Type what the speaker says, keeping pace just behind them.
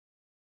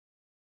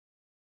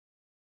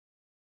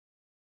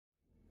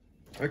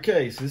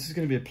Okay, so this is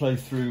going to be a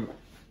playthrough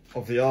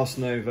of the Ars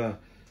Nova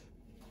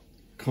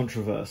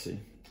Controversy.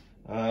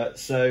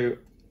 So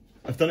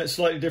I've done it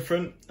slightly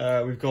different.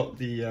 We've got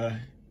the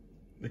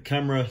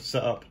camera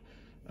set up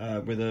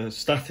with a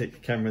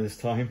static camera this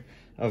time.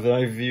 I have an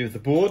overview of the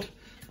board,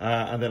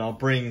 and then I'll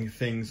bring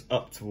things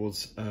up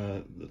towards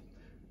the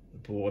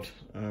board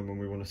when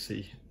we want to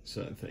see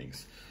certain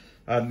things.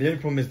 The only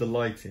problem is the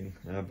lighting,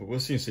 but we'll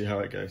soon see how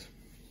it goes.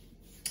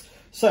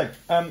 So,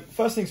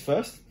 first things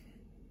first,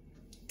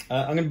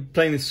 I'm going to be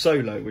playing this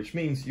solo, which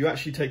means you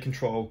actually take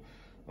control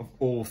of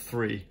all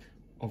three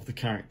of the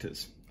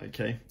characters.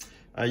 Okay,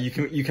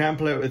 you can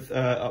play it with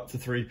up to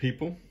 3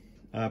 people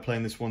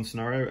playing this one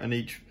scenario, and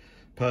each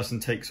person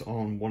takes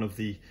on one of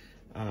the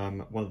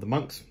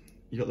monks.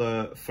 You got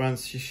the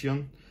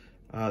Franciscan,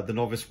 the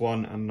Novice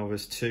 1 and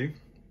Novice 2.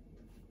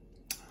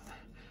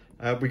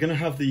 We're going to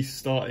have these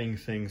starting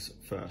things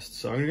first,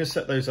 so I'm going to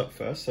set those up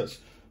first. So it's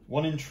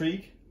 1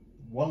 intrigue,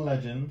 1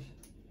 legend,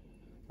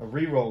 a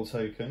reroll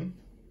token,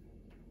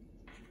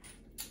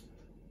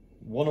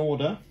 1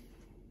 order,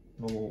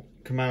 normal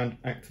command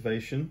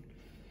activation,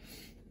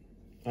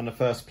 and a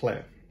first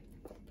player.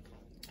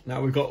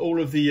 Now we've got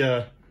all of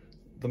the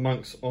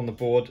monks on the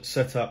board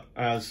set up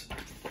as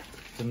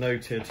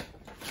denoted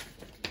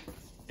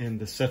in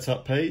the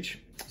setup page,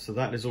 so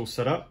that is all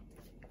set up.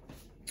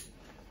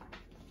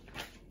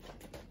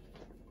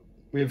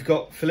 We've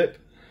got Philippe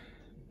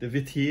de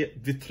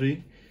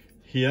Vitry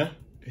here,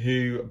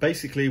 who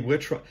basically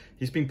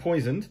he's been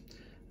poisoned,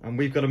 and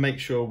we've got to make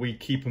sure we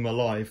keep him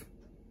alive.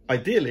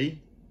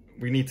 Ideally,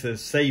 we need to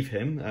save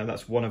him, and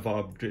that's one of our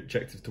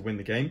objectives to win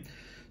the game.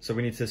 So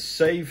we need to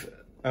save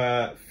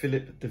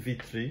Philippe de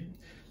Vitry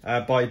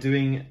by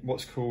doing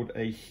what's called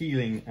a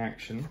healing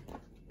action.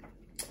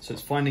 So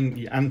it's finding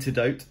the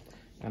antidote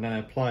and then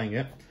applying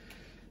it.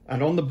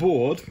 And on the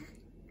board,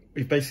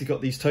 we've basically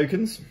got these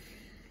tokens,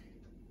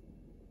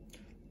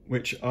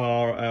 which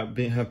are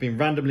have been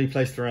randomly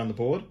placed around the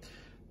board.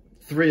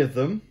 3 of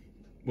them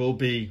will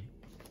be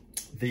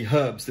the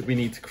herbs that we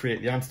need to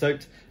create the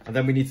antidote, and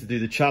then we need to do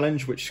the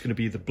challenge, which is going to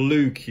be the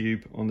blue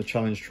cube on the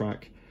challenge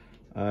track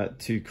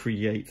to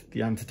create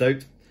the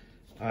antidote,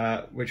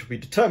 which will be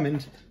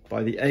determined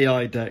by the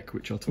AI deck,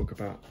 which I'll talk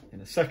about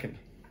in a second.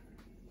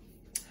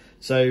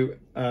 So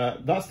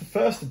that's the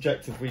first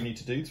objective we need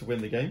to do to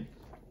win the game.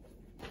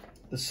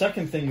 The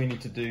second thing we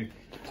need to do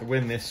to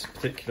win this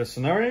particular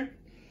scenario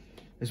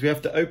is we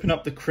have to open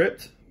up the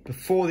crypt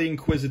before the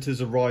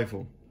Inquisitor's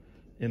arrival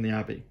in the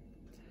Abbey.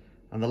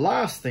 And the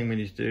last thing we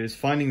need to do is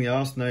finding the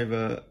Ars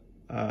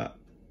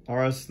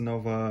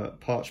Nova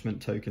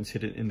parchment tokens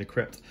hidden in the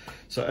crypt.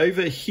 So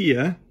over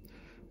here,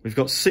 we've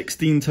got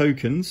 16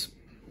 tokens,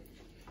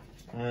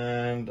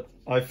 and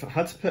I've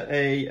had to put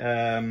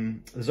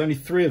there's only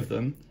 3 of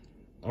them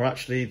are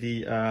actually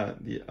the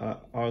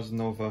Ars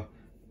Nova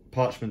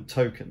parchment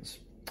tokens.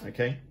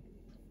 Okay,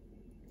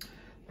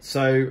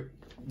 so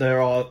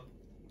there are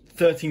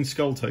 13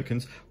 skull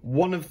tokens.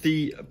 One of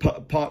the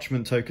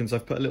parchment tokens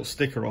I've put a little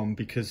sticker on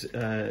because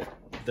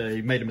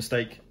they made a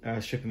mistake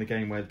shipping the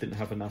game where it didn't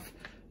have enough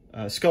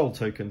skull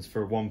tokens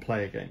for a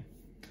 1-player game.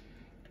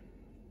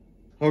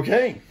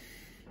 Okay,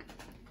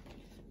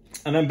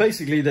 and then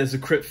basically there's a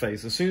crypt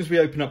phase. As soon as we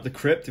open up the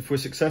crypt, if we're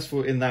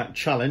successful in that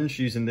challenge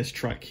using this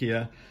track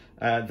here,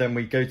 then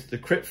we go to the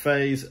crypt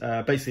phase.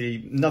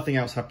 Basically nothing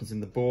else happens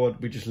in the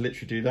board, we just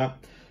literally do that,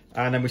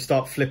 and then we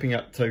start flipping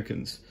up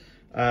tokens.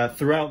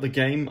 Throughout the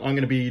game, I'm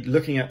going to be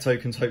looking at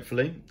tokens,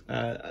 hopefully,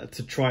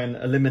 to try and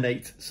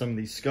eliminate some of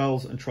these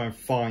skulls and try and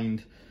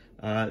find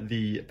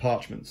the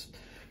parchments.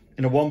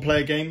 In a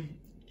 1-player game,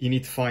 you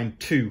need to find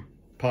 2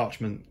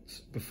 parchments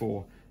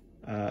before,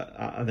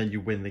 and then you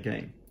win the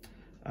game.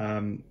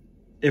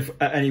 If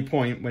at any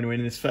point when we're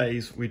in this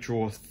phase, we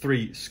draw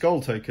 3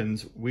 skull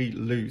tokens, we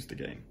lose the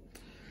game.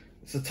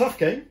 It's a tough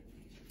game,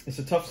 it's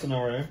a tough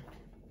scenario,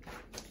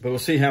 but we'll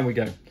see how we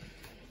go.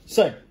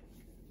 So,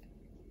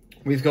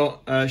 we've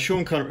got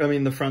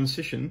Joan, the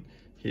Franciscan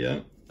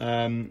here,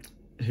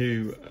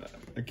 who,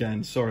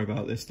 again, sorry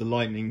about this, the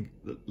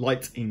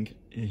lighting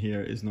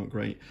here is not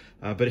great,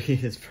 but he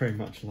is very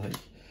much like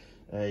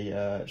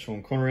a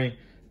Sean Connery,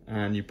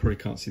 and you probably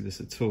can't see this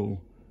at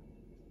all.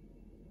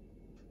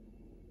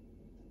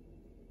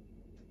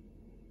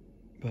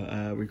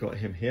 But we've got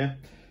him here.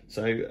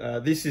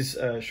 So this is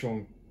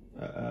Joan,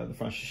 the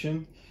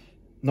Franciscan.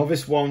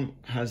 Novice 1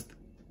 has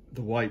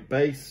the white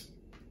base,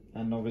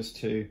 and Novice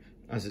 2,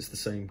 as it's the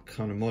same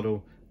kind of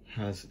model,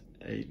 has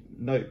a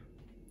no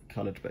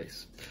coloured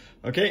base.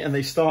 Okay, and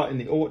they start in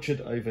the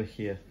orchard over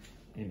here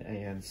in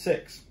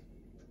AN6.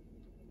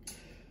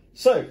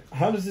 So,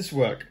 how does this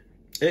work?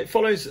 It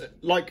follows,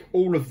 like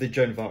all of the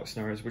Joan of Arc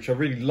scenarios, which I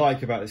really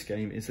like about this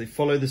game, is they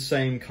follow the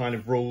same kind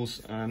of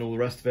rules and all the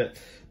rest of it,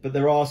 but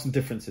there are some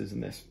differences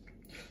in this.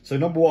 So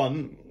number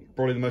 1,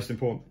 probably the most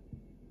important,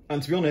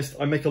 and to be honest,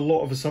 I make a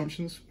lot of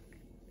assumptions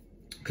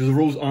because the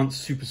rules aren't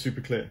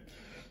super clear.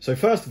 So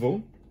first of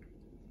all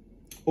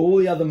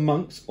the other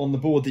monks on the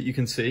board that you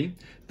can see,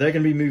 they're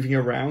going to be moving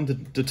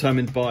around,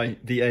 determined by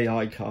the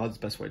AI cards,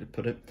 best way to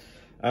put it.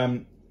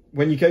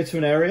 when you go to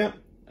an area,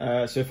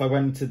 so if I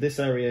went to this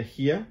area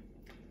here,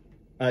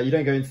 you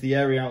don't go into the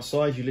area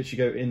outside, you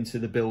literally go into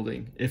the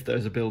building, if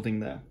there's a building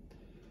there.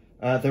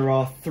 There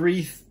are four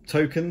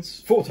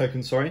tokens,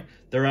 sorry,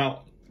 they're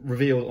out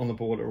revealed on the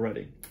board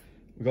already.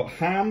 We've got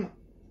ham,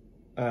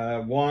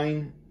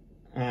 wine,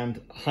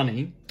 and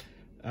honey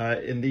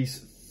in these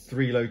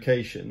 3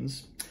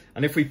 locations.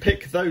 And if we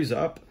pick those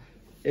up,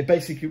 it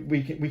basically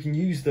we can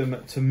use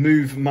them to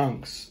move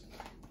monks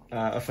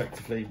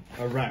effectively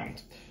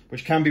around,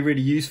 which can be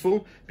really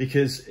useful,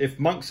 because if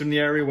monks are in the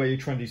area where you're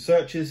trying to do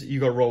searches, you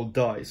got to roll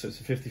dice, so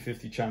it's a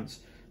 50-50 chance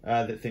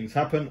that things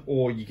happen,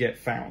 or you get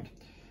found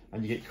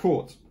and you get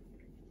caught.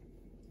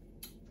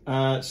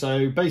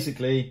 So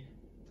basically,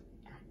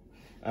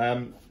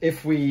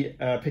 if we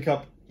pick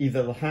up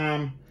either the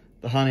ham,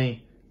 the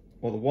honey,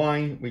 or the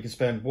wine, we can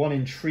spend 1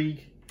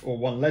 intrigue or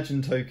 1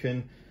 legend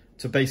token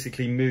to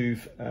basically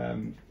move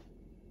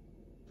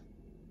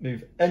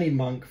any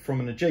monk from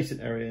an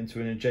adjacent area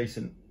into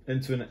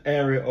an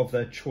area of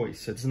their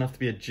choice. So it doesn't have to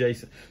be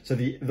adjacent. So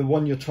the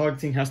one you're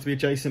targeting has to be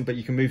adjacent, but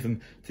you can move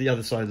them to the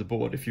other side of the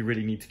board if you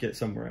really need to get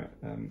somewhere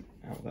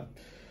out of that.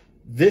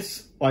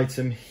 This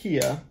item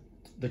here,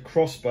 the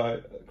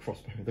crowbar,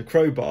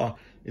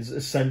 is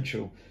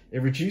essential.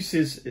 It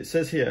reduces, it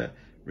says here,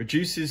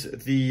 reduces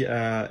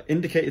the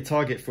indicated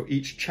target for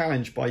each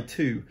challenge by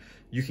 2.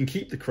 You can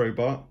keep the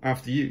crowbar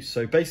after use.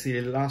 So basically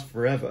it lasts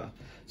forever.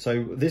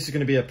 So this is going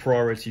to be a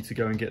priority to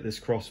go and get this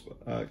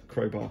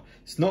crowbar.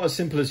 It's not as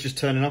simple as just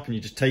turning up and you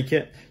just take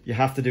it. You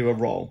have to do a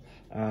roll,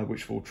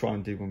 which we'll try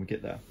and do when we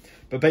get there.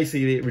 But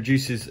basically it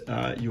reduces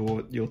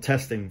your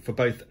testing for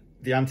both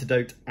the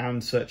antidote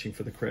and searching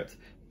for the crypt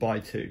by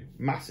 2.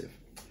 Massive.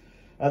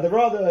 There are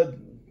other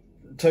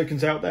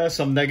tokens out there,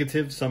 some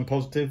negative, some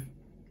positive,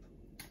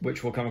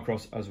 which we'll come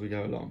across as we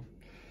go along.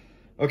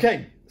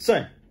 Okay, so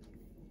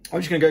I'm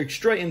just going to go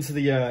straight into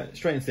the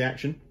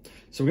action.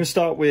 So we're going to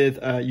start with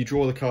you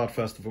draw the card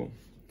first of all.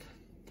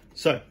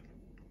 So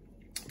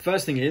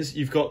first thing is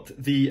you've got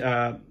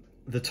the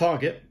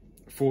target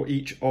for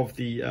each of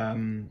the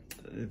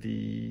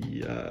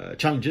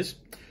challenges.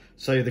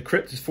 So the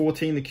crypt is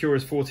 14, the cure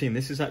is 14.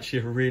 This is actually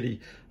a really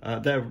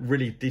they're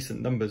really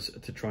decent numbers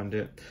to try and do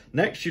it.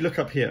 Next, you look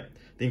up here.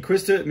 The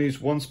Inquisitor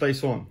moves 1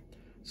 space on.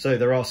 So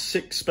there are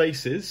 6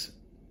 spaces,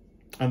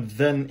 and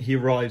then he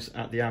arrives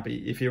at the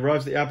Abbey. If he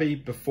arrives at the Abbey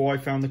before I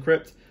found the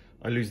crypt,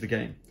 I lose the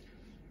game.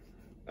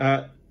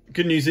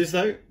 Good news is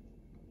though,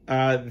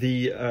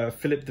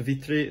 Philippe de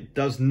Vitry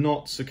does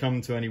not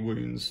succumb to any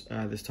wounds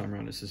this time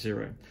around. It's a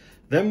 0.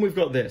 Then we've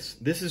got this.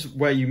 This is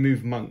where you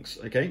move monks,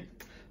 okay?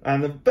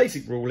 And the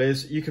basic rule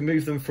is you can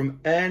move them from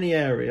any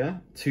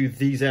area to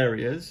these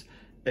areas,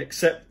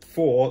 except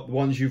for the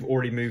ones you've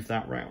already moved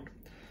that round.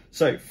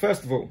 So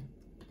first of all,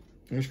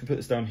 I'm just gonna put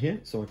this down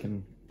here so I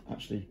can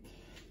actually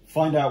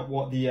find out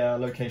what the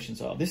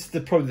locations are. This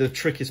is probably the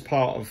trickiest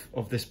part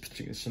of this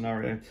particular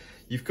scenario.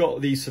 You've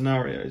got these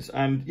scenarios,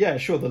 and yeah,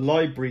 sure, the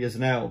library is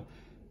an L,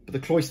 but the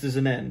cloister's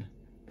an N,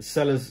 the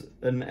cellar's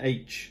an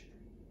H,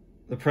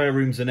 the prayer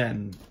room's an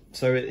N.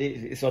 So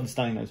it's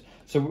understanding those.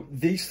 So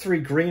these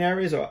 3 green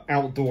areas are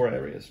outdoor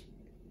areas.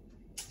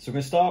 So we're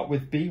going to start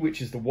with B, which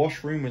is the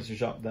washroom, which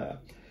is up there.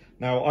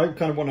 Now I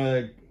kind of want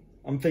to,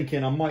 I'm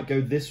thinking I might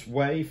go this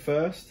way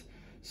first.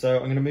 So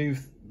I'm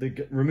going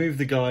to remove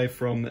the guy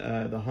from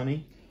the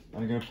honey,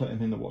 and I'm going to put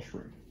him in the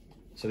washroom.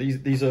 So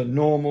these are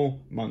normal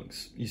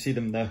monks. You see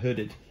them, they're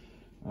hooded.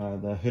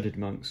 They're hooded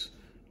monks.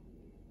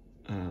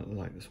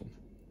 Like this one.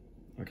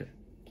 Okay.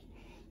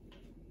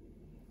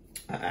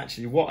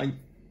 Actually,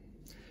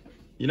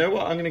 you know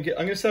what? I'm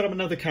gonna set up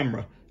another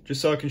camera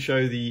just so I can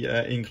show the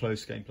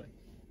in-close gameplay.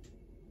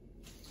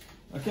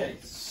 Okay,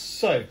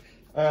 so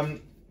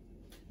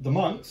the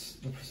monks,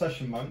 the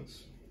procession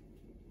monks.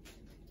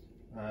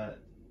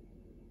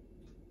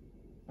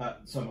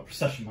 Sorry, not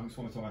procession monks.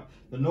 What am I talking about?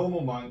 The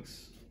normal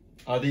monks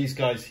are these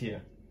guys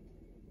here.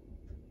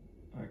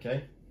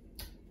 Okay.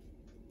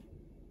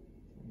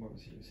 What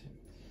was he here?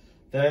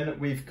 Then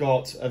we've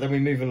got. Then we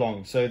move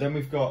along. So then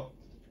we've got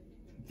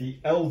the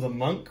elder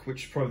monk,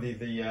 which is probably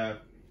the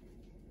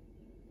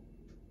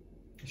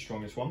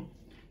strongest one.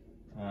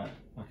 I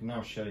can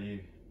now show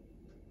you.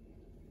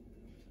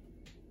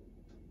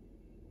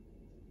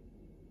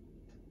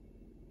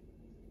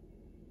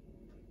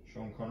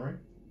 Sean Connery.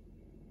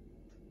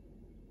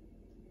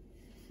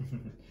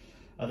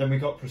 And then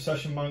we've got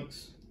procession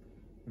monks,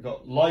 we've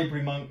got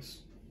library monks.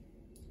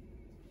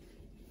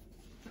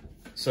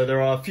 So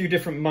there are a few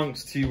different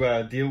monks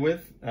to deal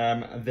with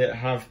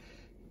that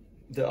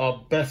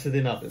are better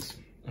than others,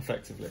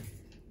 effectively.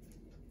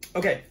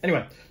 Okay,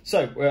 anyway,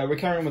 so we're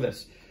carrying on with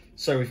this.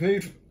 So we've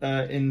moved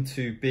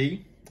into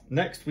B.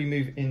 Next we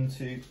move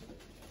into,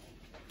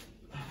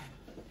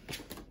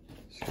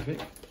 excuse me,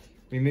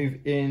 we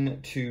move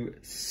into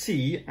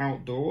C,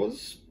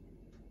 outdoors,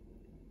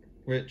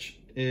 which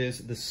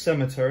is the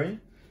cemetery.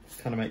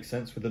 Kind of makes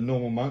sense with the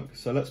normal monk.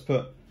 So let's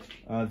put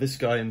this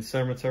guy in the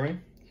cemetery.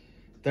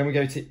 Then we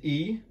go to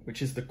E,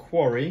 which is the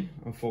quarry,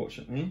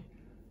 unfortunately.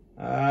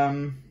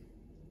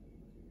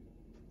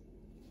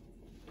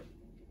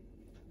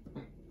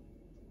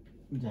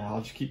 Yeah,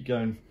 I'll just keep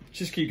going.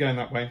 Just keep going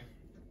that way.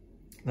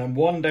 Then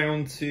one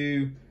down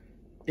to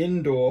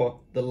indoor,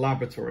 the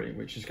laboratory,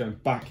 which is going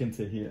back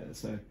into here.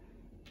 So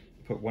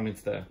put one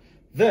into there.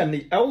 Then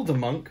the elder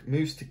monk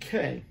moves to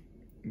K.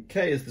 And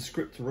K is the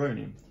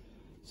scripturonium.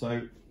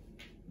 So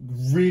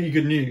really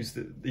good news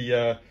that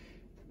the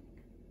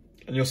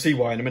and you'll see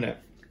why in a minute.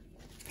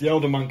 The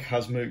elder monk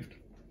has moved.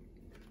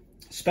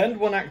 Spend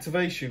one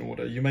activation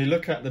order. You may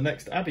look at the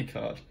next Abbey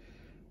card.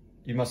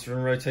 You must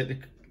rotate the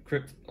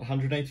crypt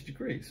 180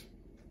 degrees.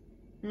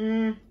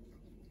 Do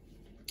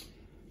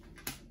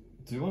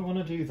I want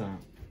to do that?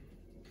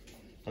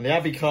 And the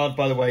Abbey card,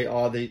 by the way,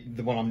 are the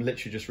one I'm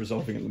literally just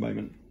resolving at the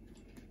moment.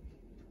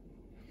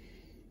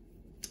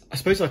 I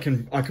suppose I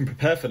can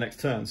prepare for next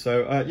turn.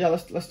 So yeah,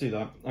 let's do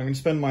that. I'm going to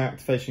spend my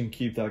activation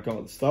cube that I got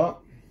at the start.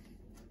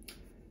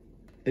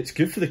 It's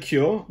good for the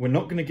cure. We're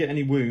not going to get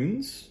any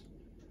wounds.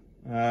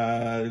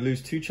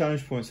 Lose 2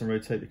 challenge points and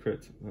rotate the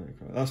crypt.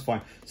 That's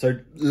fine. So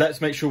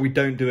let's make sure we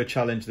don't do a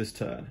challenge this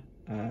turn.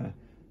 And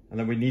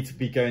then we need to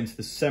be going to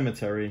the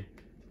cemetery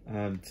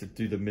to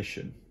do the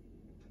mission.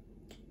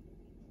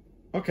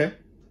 Okay.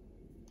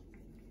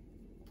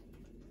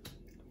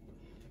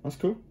 That's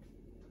cool.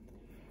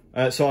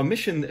 So our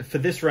mission for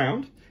this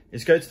round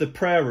is go to the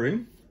prayer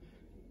room,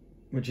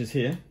 which is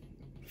here,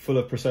 full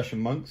of procession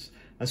monks,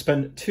 and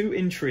spend 2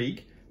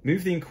 intrigue,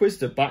 move the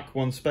Inquisitor back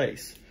 1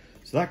 space.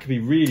 So that could be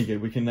really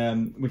good. We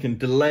can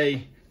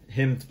delay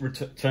him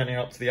turning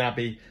up to the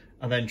Abbey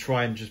and then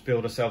try and just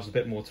build ourselves a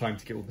bit more time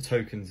to get all the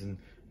tokens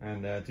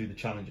and do the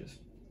challenges.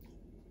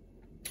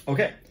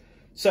 Okay,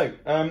 so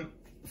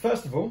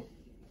first of all,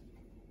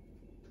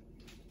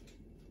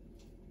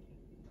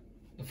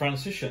 the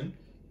Francician,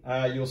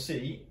 you'll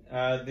see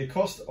the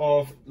cost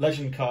of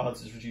legend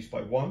cards is reduced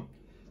by 1,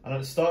 and at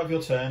the start of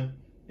your turn,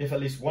 if at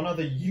least one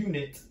other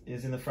unit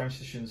is in the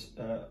Francician's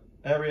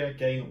area,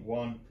 gain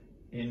 1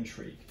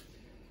 intrigue.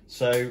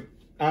 So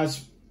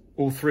as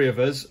all 3 of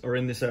us are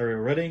in this area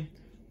already,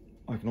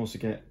 I can also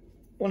get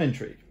 1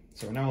 intrigue.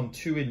 So we're now on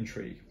 2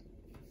 intrigue.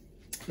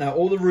 Now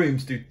all the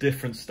rooms do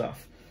different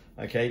stuff,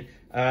 okay?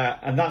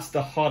 And that's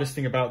the hardest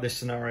thing about this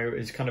scenario,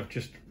 is kind of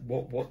just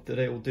what do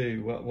they all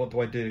do? What do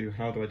I do?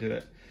 How do I do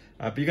it?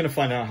 But you're going to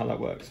find out how that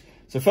works.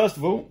 So first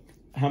of all,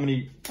 how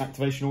many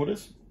activation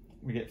orders?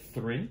 We get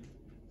 3.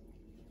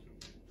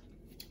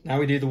 Now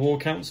we do the War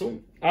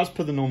Council, as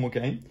per the normal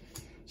game.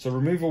 So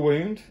remove a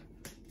wound,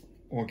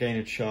 or gain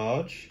a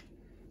charge,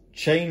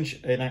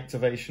 change an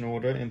activation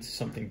order into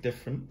something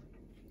different,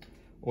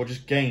 or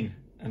just gain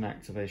an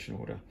activation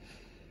order.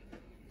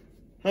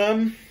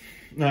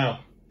 Now,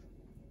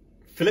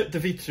 Philippe de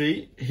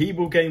Vitry, he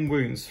will gain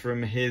wounds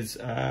from his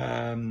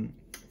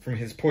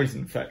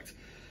poison effect.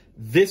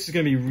 This is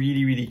going to be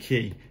really, really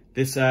key.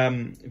 This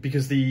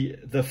because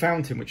the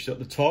fountain, which is at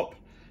the top,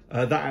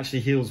 that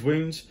actually heals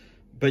wounds,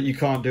 but you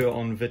can't do it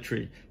on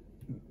Vitry.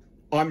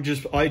 I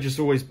just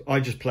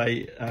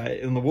play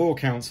in the War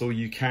Council.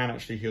 You can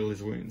actually heal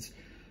his wounds.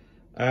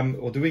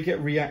 Or do we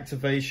get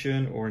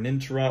reactivation or an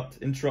interrupt?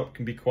 Interrupt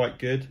can be quite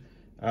good.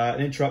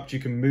 An interrupt, you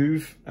can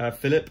move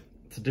Philip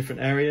to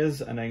different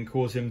areas and then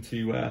cause him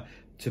to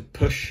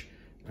push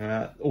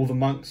all the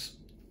monks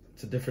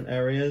to different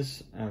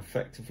areas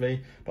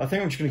effectively. But I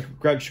think I'm just going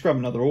to grab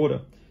another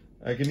order.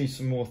 Give me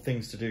some more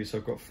things to do. So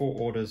I've got 4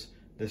 orders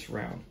this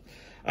round.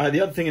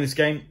 The other thing in this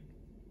game,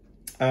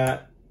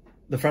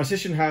 the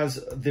Francician has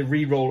the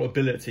reroll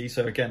ability.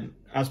 So again,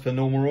 as per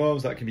normal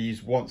royals, that can be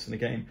used once in the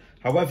game.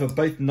 However,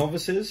 both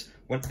novices,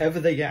 whenever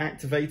they get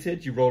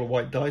activated, you roll a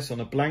white dice. On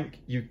a blank,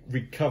 you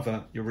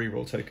recover your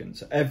reroll token.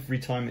 So every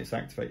time it's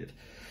activated.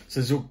 So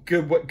there's a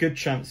good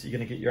chance that you're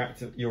going to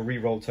get your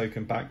reroll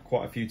token back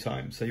quite a few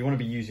times. So you want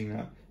to be using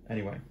that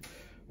anyway.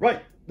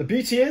 Right, the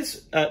beauty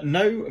is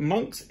no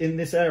monks in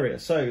this area.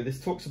 So this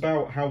talks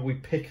about how we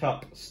pick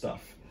up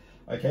stuff.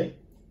 Okay,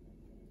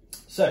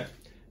 so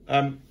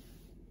I'm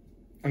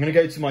going to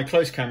go to my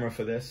close camera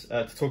for this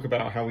to talk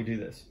about how we do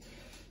this.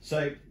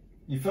 So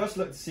you first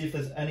look to see if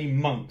there's any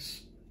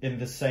monks in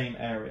the same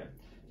area.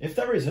 If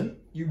there isn't,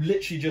 you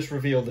literally just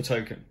reveal the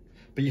token.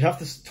 But you have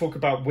to talk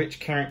about which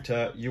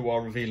character you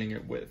are revealing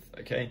it with,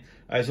 okay?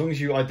 As long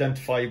as you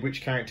identify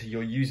which character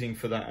you're using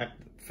for that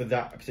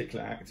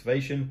particular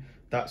activation,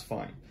 that's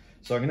fine.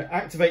 So I'm going to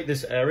activate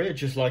this area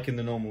just like in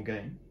the normal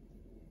game.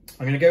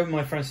 I'm going to go with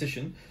my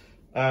Francician,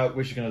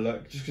 which is going to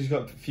look, just because he's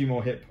got a few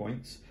more hit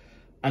points.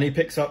 And he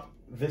picks up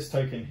this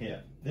token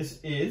here. This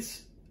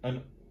is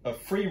a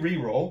free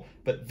reroll,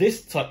 but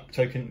this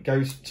token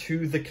goes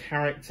to the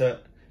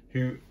character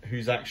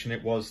whose action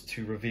it was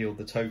to reveal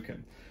the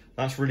token.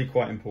 That's really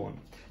quite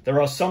important.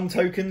 There are some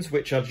tokens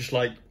which are just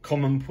like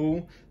common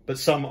pool, but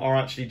some are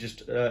actually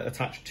just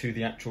attached to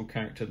the actual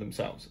character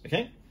themselves,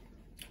 okay?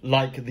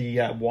 Like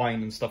the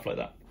wine and stuff like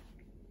that.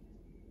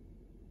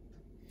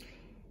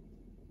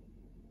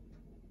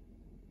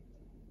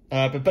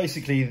 But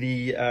basically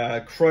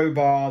the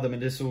crowbar, the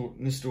medicinal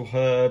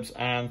herbs,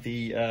 and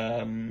the,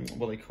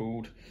 what are they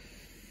called?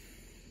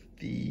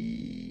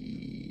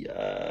 The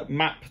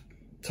map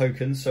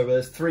tokens. So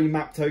there's 3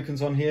 map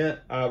tokens on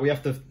here. We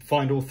have to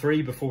find all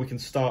 3 before we can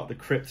start the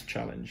crypt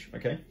challenge,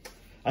 okay?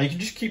 And you can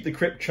just keep the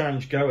crypt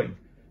challenge going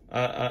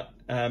as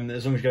long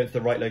as you go to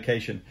the right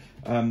location.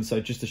 So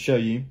just to show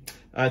you,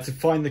 to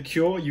find the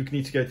cure, you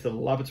need to go to the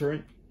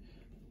laboratory.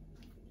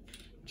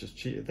 Just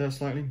cheated there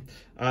slightly.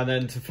 And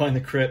then to find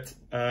the crypt,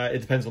 it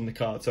depends on the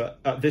card. So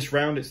at this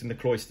round, it's in the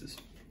cloisters.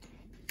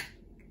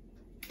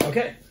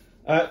 Okay,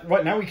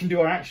 right now we can do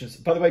our actions.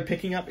 By the way,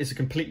 picking up is a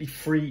completely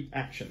free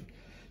action.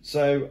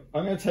 So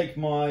I'm going to take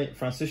my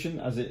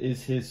Francician, as it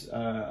is his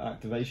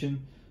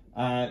activation.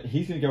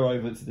 He's going to go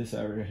over to this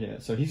area here.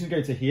 So he's going to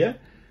go to here.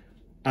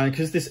 And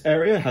because this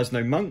area has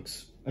no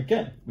monks,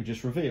 again, we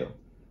just reveal.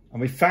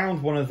 And we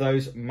found one of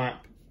those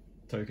map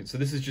tokens. So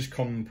this is just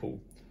common pool.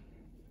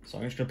 So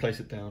I'm just going to place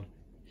it down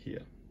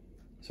here.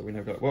 So we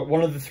know we've got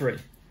one of the 3.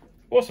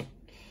 Awesome.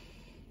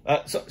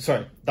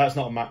 Sorry, that's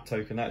not a map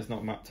token. That is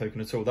not a map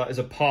token at all. That is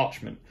a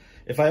parchment.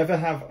 If I ever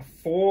have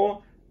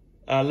 4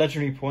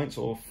 legendary points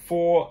or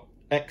 4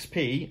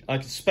 XP, I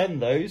can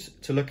spend those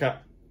to look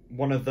at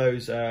one of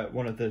those,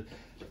 one of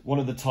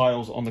the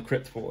tiles on the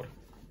crypt board.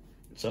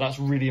 So that's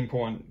really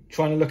important.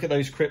 Trying to look at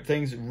those crypt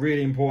things,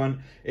 really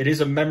important. It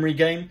is a memory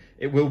game.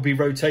 It will be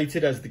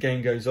rotated as the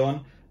game goes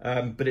on,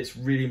 but it's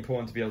really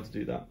important to be able to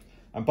do that.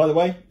 And by the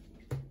way,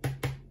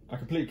 I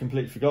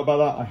completely forgot about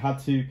that. I had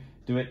to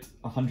do it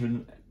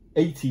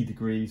 180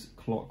 degrees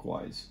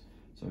clockwise.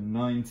 So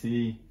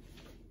 90,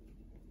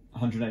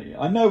 180.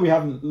 I know we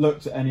haven't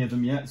looked at any of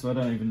them yet, so I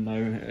don't even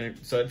know.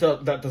 So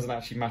that doesn't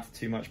actually matter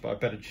too much, but I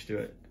better just do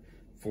it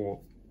for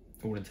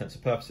all intents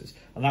and purposes.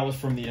 And that was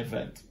from the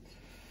event.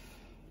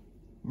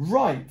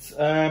 Right,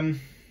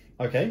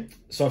 okay,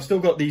 so I've still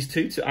got these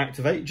 2 to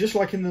activate. Just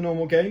like in the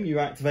normal game, you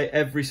activate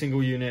every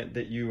single unit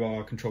that you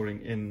are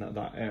controlling in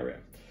that area.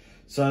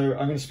 So I'm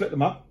going to split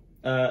them up.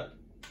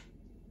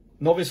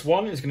 Novice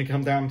 1 is going to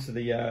come down to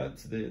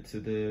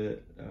the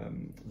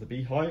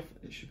beehive.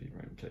 It should be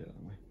right. I'll tell you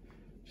that way.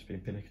 Just being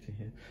finicky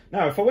here.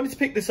 Now, if I wanted to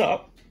pick this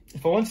up,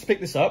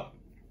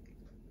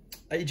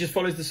 it just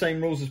follows the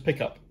same rules as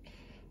pickup,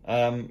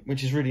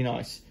 which is really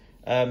nice.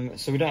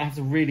 So we don't have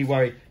to really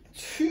worry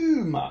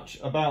too much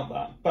about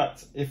that.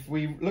 But if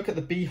we look at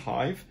the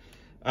beehive,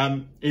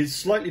 it's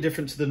slightly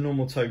different to the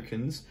normal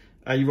tokens.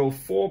 You roll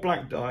 4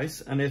 black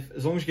dice, and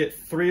as long as you get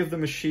 3 of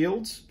them as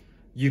shields,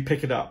 you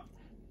pick it up.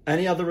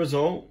 Any other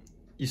result,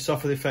 you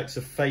suffer the effects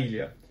of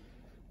failure.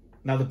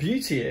 Now the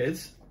beauty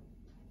is,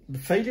 the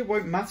failure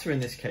won't matter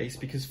in this case,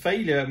 because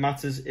failure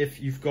matters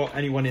if you've got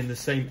anyone in the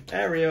same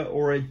area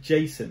or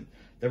adjacent.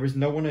 There is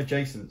no one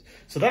adjacent.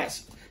 So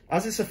that's,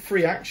 as it's a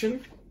free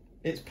action,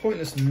 it's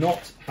pointless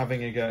not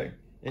having a go.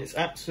 It's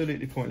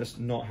absolutely pointless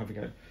not having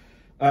a go.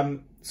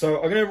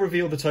 So I'm going to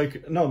reveal the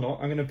token. No, I'm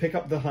not. I'm going to pick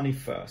up the honey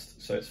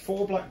first. So it's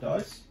 4 black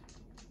dice.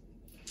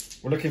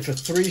 We're looking for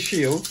 3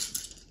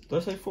 shields. Did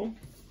I say 4? Or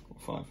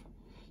 5?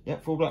 Yeah,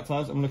 4 black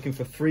dice. I'm looking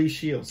for 3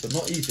 shields. So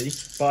not easy,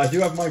 but I do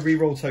have my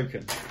reroll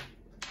token.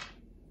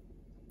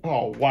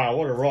 Oh, wow,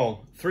 what a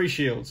roll. 3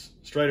 shields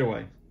straight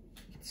away.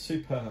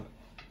 Superb.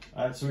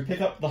 So we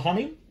pick up the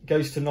honey.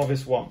 Goes to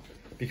novice 1.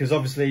 Because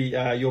obviously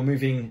you're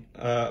moving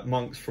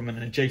monks from an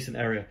adjacent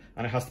area,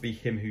 and it has to be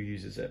him who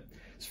uses it.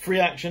 It's free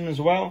action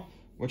as well,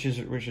 which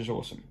is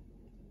awesome.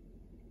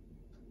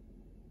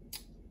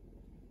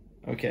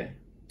 Okay,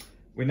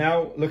 we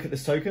now look at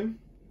this token,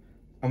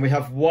 and we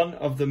have one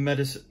of the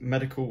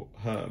medical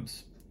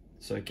herbs.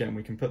 So again,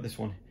 we can put this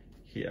one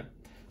here.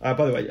 By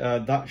the way,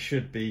 that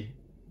should be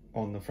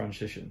on the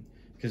Francician,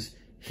 because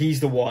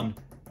he's the one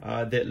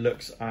that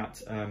looks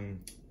at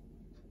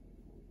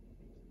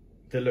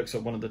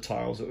one of the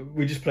tiles.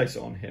 We just place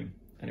it on him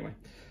anyway.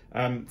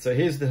 So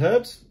here's the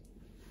herbs.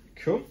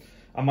 Cool.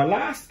 And my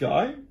last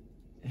guy,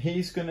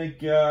 he's gonna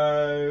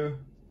go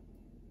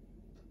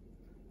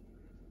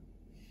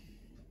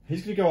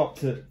up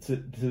to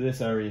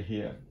this area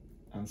here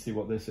and see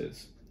what this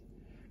is.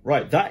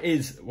 Right, that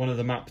is one of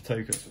the map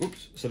tokens.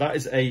 Oops. So that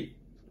is a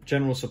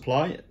general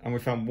supply, and we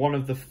found one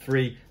of the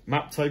 3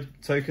 map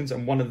tokens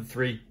and one of the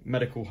 3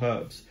 medical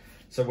herbs.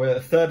 So we're a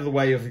third of the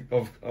way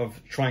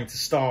of trying to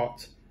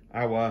start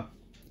our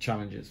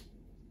challenges.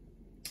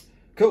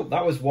 Cool,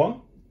 that was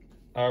one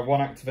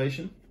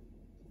activation.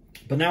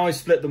 But now I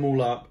split them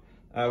all up,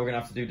 we're going to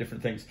have to do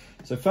different things.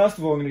 So first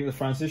of all, I'm going to get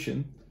the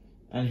Francician,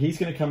 and he's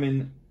going to come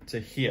in to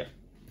here.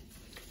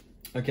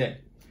 Okay,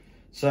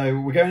 so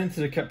we're going into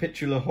the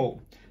capitular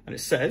hall, and it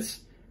says,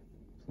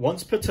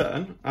 once per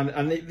turn,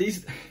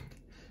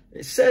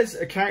 it says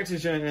a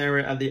character's in an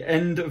area at the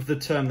end of the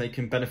turn they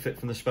can benefit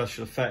from the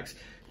special effects.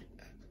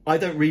 I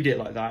don't read it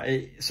like that.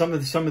 Some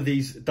of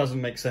these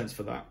doesn't make sense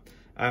for that.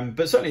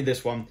 But certainly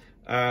this one,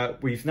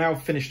 we've now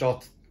finished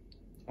our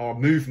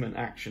movement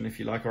action, if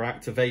you like, or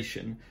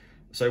activation.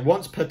 So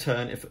once per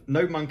turn, if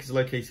no monk is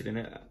located in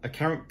it, a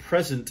character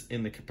present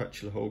in the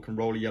capitular hall can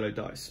roll a yellow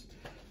dice.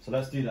 So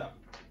let's do that.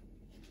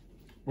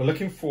 We're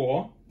looking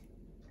for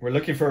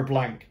a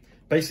blank.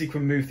 Basically,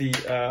 we move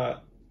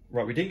the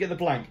right. We didn't get the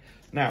blank.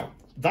 Now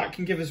that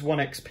can give us 1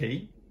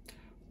 XP.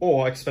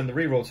 Or I can spend the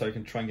reroll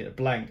token to try and get a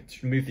blank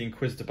to move the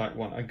Inquisitor back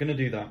 1. I'm going to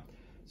do that.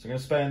 So I'm going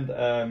to spend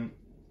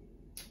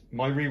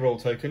my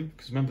reroll token,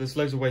 because remember there's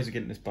loads of ways of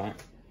getting this back,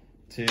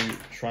 to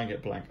try and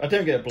get blank. I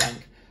don't get a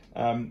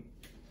blank.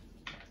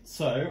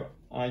 So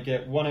I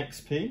get 1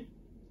 XP.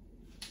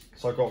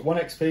 So I've got 1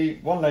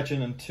 XP, 1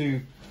 legend and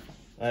 2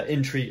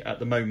 intrigue at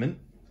the moment.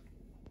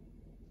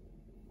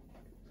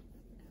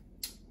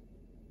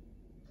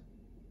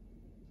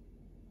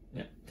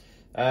 Yeah.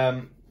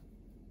 And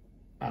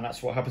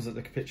that's what happens at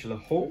the capitular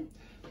hall.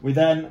 We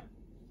then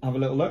have a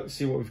little look,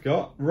 see what we've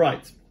got.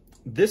 Right,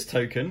 this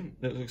token,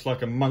 that looks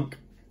like a monk.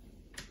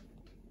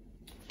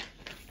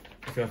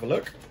 If you have a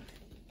look,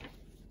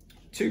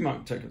 2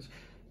 monk tokens.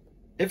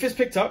 If it's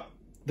picked up,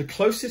 the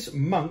closest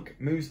monk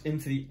moves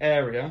into the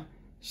area,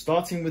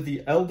 starting with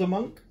the elder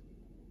monk.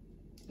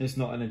 It's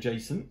not an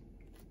adjacent.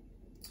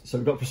 So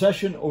we've got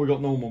procession or we've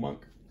got normal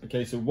monk.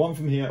 Okay, so 1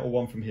 from here or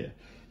 1 from here.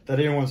 That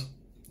anyone's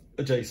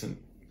adjacent.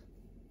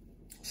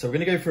 So we're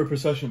going to go for a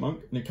procession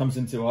monk and it comes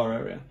into our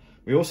area.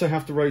 We also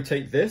have to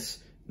rotate this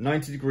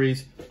 90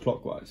 degrees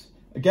clockwise.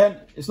 Again,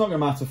 it's not going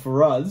to matter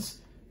for us,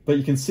 but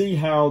you can see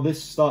how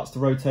this starts to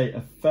rotate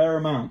a fair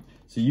amount.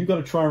 So you've got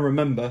to try and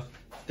remember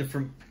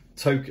different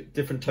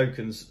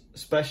tokens,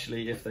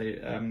 especially if they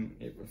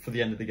for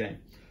the end of the game.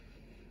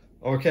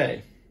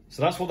 Okay,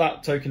 so that's what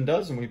that token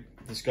does, and we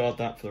discard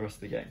that for the rest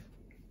of the game.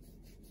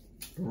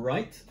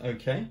 Right,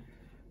 okay.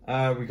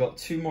 We've got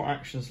 2 more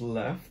actions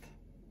left.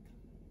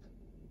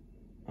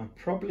 I'm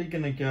probably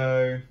going to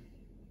go...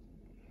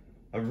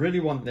 I really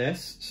want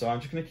this, so I'm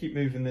just going to keep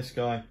moving this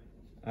guy,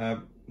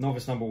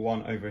 novice number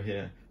 1, over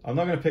here. I'm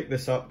not going to pick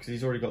this up because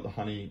he's already got the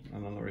honey,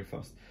 and I'm not really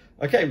fast.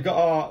 Okay, we've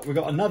got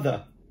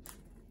another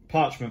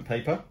parchment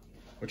paper,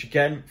 which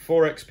again,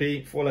 4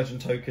 XP, 4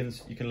 legend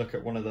tokens. You can look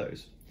at one of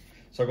those.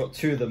 So I've got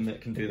 2 of them that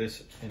can do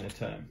this in a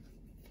turn.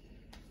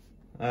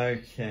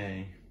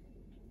 Okay.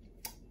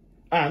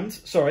 And,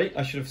 sorry,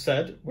 I should have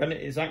said, when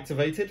it is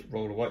activated,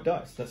 roll a white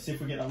dice. Let's see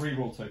if we get that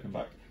reroll token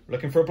back. We're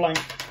looking for a blank.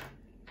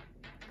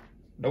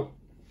 Nope.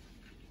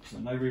 So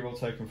no reroll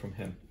token from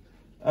him.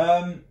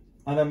 And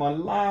then my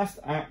last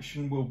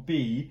action will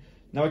be,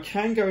 now I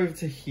can go over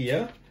to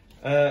here,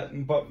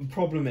 but the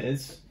problem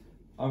is,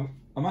 I'm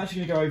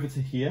actually going to go over to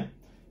here,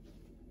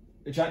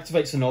 which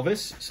activates a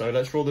novice. So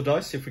let's roll the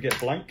dice, see if we get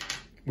blank.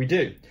 We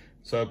do.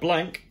 So a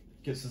blank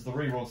gets us the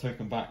reroll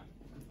token back.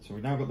 So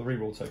we've now got the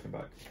reroll token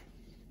back.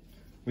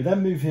 We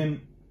then move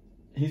him,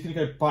 he's going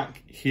to go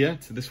back here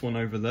to this one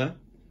over there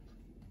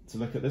to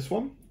look at this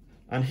one.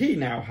 And he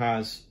now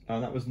has,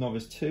 that was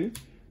novice 2,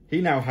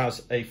 he now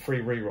has a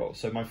free reroll.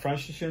 So my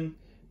Franciscan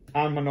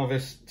and my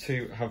novice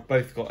 2 have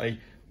both got a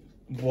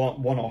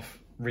one-off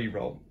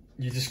reroll.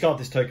 You discard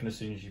this token as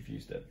soon as you've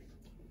used it.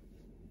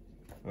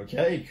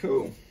 Okay,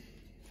 cool.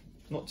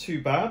 Not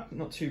too bad,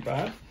 not too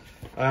bad.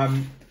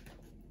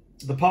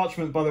 The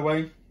parchment, by the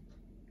way,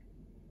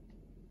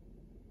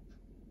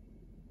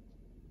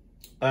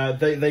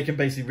 they can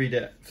basically read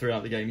it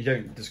throughout the game. You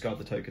don't discard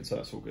the token, so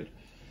that's all good.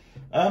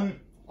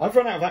 I've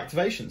run out of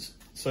activations,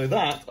 so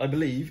that, I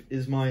believe,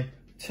 is my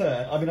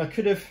turn. I mean, I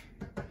could have,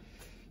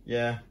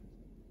 yeah,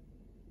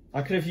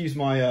 I could have used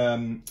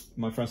my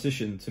my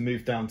Franciscan to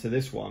move down to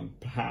this one,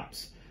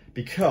 perhaps,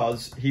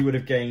 because he would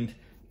have gained,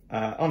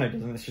 oh no, it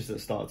doesn't, it's just at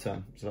the start of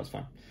turn, so that's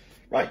fine.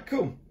 Right,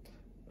 cool.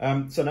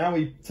 So now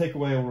we take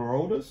away all our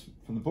orders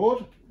from the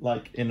board,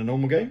 like in a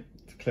normal game,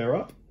 to clear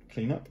up,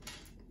 clean up.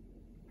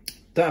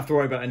 Don't have to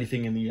worry about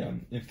anything in the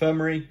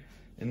infirmary,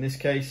 in this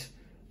case.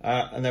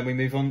 And then we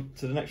move on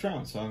to the next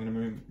round. So I'm going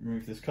to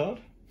remove this card.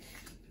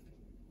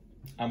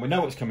 And we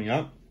know what's coming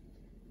up.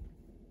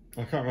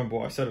 I can't remember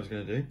what I said I was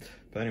going to do.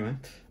 But anyway.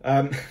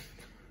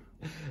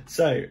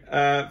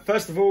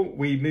 First of all,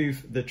 we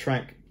move the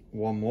track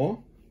 1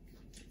 more.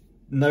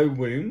 No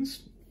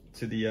wounds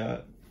to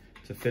the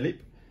to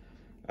Philip.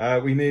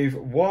 We move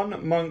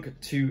 1 monk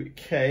to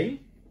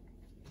K.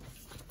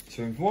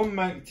 So we move 1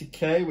 monk to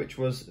K, which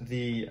was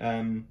the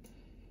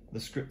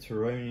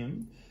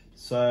Scripturonian.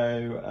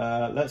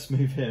 So let's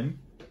move him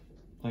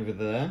over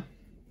there.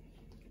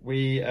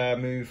 We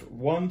move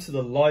 1 to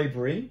the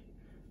library.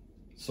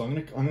 So I'm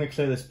gonna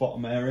clear this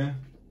bottom area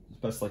as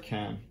best I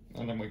can,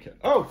 and then we can.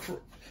 Oh,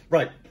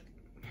 right.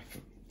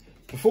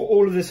 Before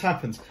all of this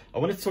happens, I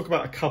wanted to talk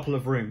about a couple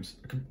of rooms.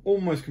 I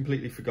almost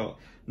completely forgot.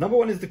 Number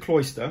 1 is the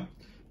cloister,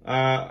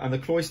 and the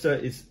cloister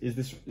is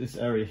this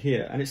area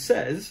here, and it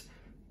says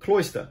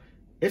cloister.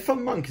 If a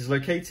monk is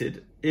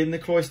located in the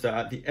cloister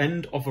at the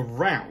end of a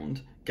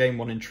round, gain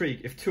 1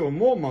 intrigue. If 2 or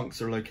more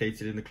monks are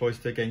located in the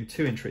cloister, gain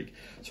 2 intrigue.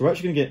 So we're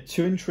actually going to get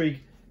 2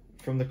 intrigue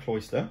from the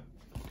cloister.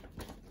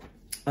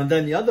 And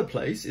then the other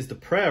place is the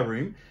prayer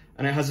room,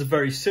 and it has a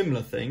very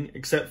similar thing,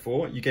 except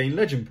for you gain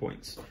legend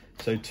points.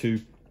 So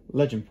 2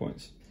 legend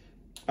points.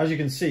 As you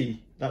can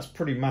see, that's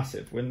pretty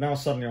massive. We're now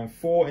suddenly on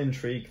 4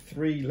 intrigue,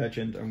 3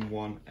 legend, and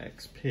 1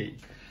 XP.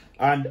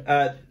 And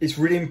it's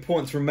really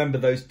important to remember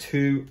those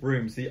 2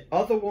 rooms. The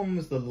other one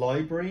was the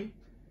library,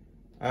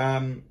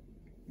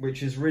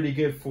 which is really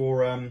good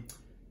for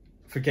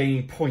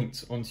gaining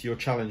points onto your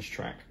challenge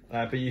track.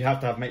 But you have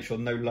to make sure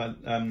no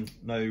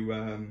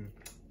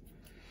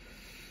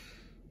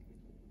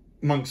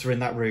monks are in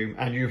that room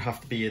and you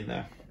have to be in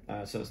there.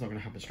 So it's not going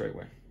to happen straight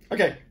away.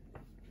 Okay,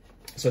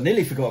 so I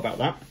nearly forgot about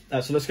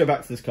that. So let's go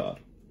back to this card.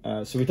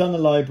 So we've done the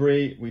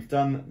library, we've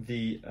done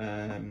the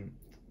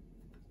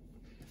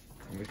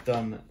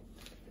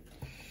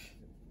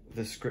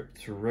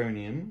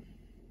Scripturonium.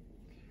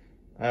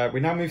 We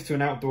now move to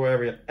an outdoor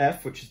area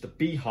F, which is the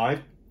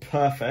beehive.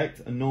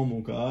 Perfect, a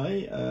normal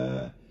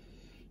guy.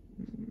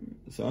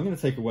 So I'm going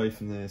to take away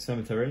from the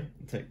cemetery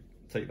and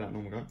take that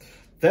normal guy.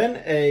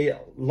 Then a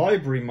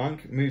library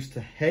monk moves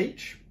to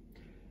H,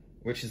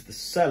 which is the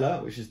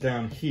cellar, which is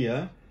down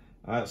here.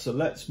 So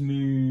let's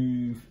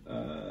move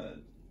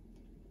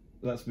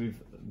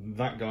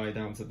that guy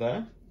down to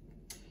there.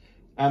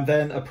 And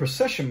then a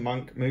procession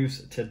monk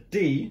moves to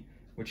D,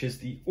 which is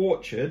the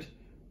orchard,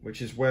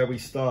 which is where we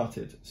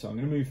started. So I'm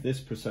going to move this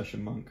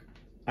procession monk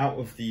out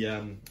of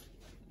the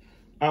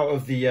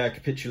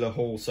capitular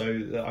hall so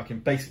that I can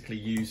basically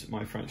use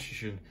my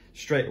Franciscan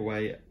straight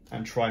away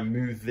and try and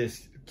move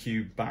this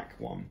cube back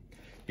one.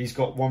 He's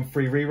got one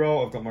free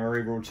reroll. I've got my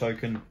reroll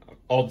token.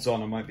 Odds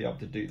on I might be able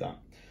to do that.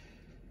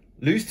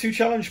 Lose 2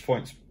 challenge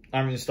points.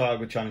 I'm going to start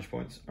with challenge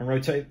points and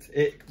rotate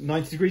it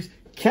 90 degrees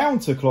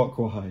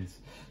counterclockwise.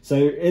 So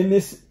in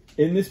this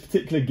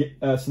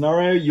particular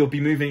scenario, you'll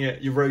be moving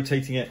it, you're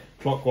rotating it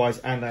clockwise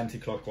and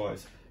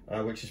anti-clockwise,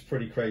 which is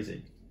pretty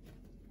crazy.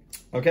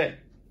 Okay.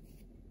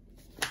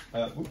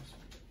 Oops.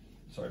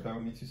 Sorry, bear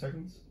with me 2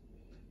 seconds.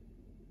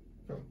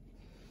 Cool.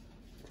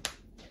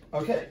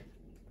 Okay.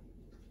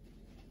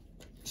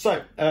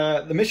 So,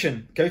 the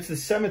mission, go to the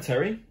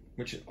cemetery,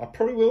 which I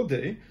probably will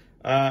do.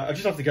 I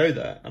just have to go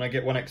there and I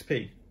get 1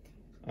 XP.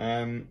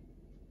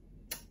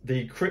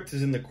 The crypt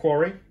is in the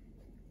quarry,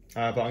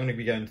 but I'm going to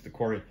be going to the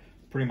quarry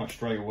pretty much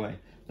straight away.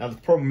 Now the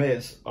problem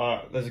is,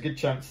 there's a good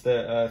chance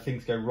that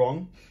things go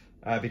wrong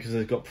because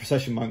they've got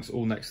procession monks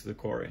all next to the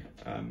quarry.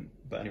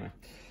 But anyway,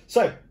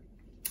 so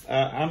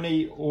how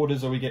many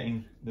orders are we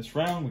getting this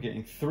round? We're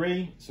getting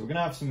 3, so we're going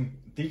to have some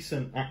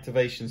decent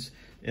activations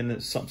in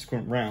the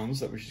subsequent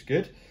rounds, which is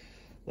good.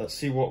 Let's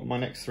see what my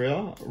next 3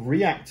 are.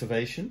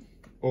 Reactivation,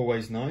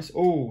 always nice.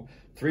 Oh,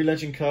 3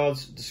 legend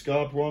cards,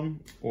 discard 1,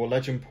 or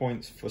legend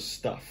points for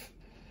stuff.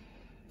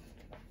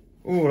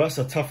 Oh, that's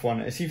a tough one.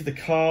 It's either the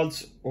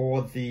cards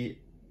or the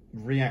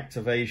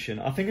reactivation.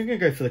 I think I'm going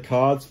to go for the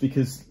cards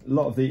because a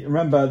lot of the...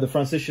 Remember, the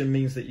Franciscan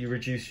means that you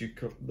reduce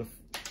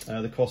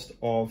the cost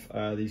of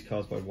these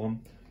cards by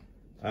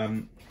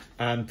 1.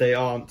 And they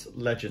aren't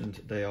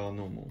legend, they are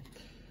normal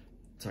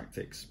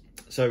tactics.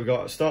 So we've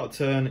got start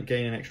turn,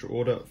 gain an extra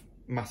order,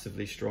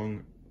 massively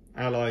strong.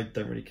 Allied,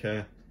 don't really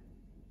care.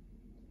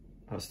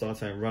 Start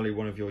turn, rally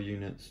one of your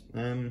units.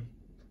 They're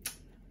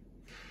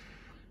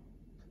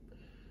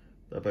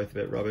both a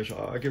bit rubbish.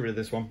 I'll get rid of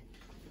this one.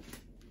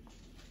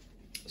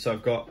 So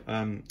I've got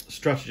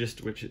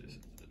strategist, which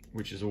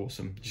is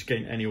awesome. Just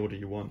gain any order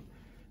you want,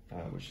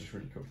 which is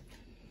really cool.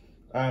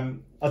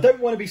 I don't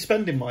want to be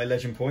spending my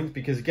legend points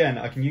because again,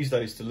 I can use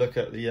those to look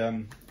at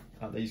the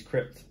at these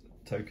crypt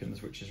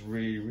tokens, which is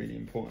really, really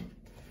important.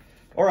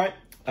 All right,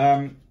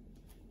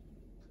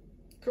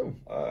 cool.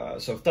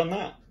 So I've done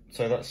that.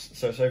 So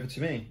it's over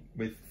to me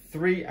with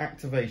 3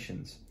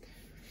 activations.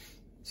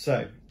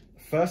 So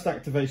first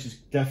activation is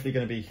definitely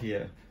going to be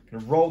here. I'm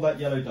going to roll that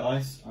yellow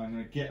dice. I'm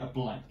going to get a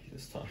blank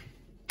this time.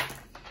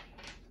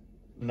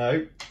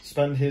 No,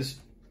 spend his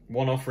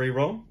 1-off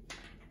reroll.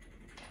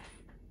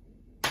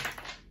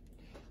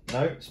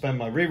 No, spend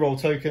my reroll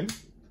token.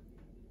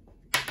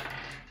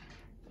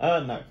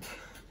 No.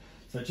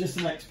 So just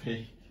an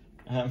XP.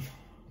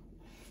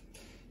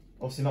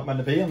 Obviously not meant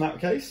to be in that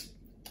case.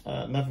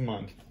 Never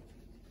mind.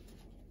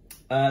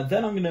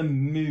 Then I'm going to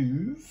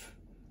move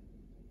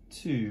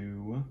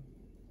to...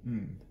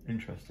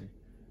 interesting.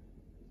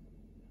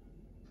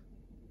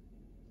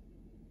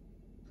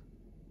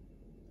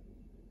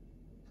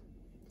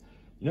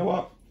 You know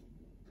what?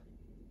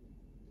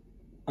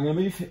 I'm going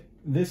to move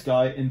this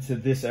guy into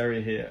this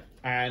area here.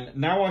 And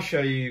now I'll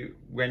show you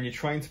when you're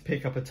trying to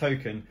pick up a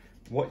token,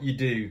 what you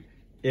do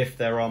if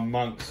there are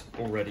monks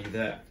already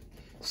there.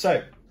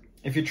 So,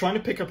 if you're trying to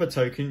pick up a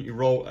token, you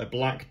roll a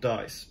black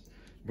dice.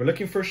 We're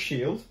looking for a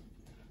shield.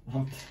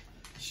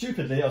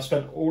 Stupidly, I've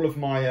spent all of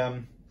my,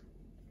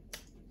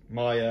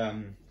 what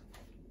am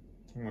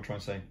I trying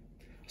to say?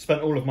 I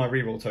spent all of my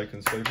reroll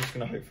tokens, so we're just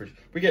going to hope for it.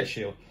 We get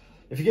shield.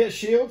 If you get a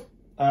shield,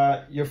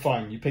 you're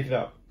fine. You pick it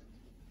up.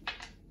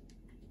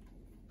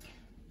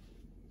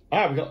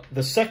 Ah, we got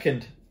the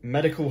second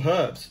medical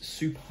herbs.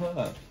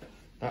 Superb.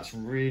 That's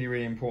really,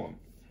 really important.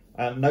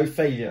 No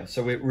failure,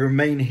 so we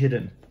remain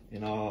hidden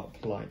in our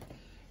play.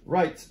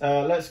 Right,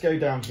 let's go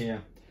down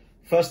here.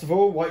 First of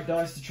all, white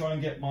dice to try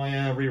and get my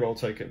reroll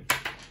token.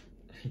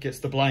 He gets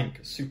the blank.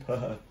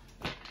 Superb.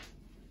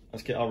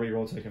 Let's get our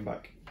reroll token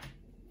back.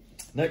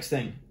 Next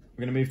thing,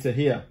 we're going to move to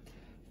here.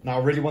 Now,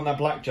 I really want that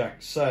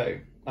blackjack, so...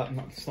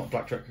 it's not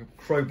blackjack,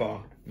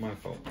 crowbar, my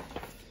fault.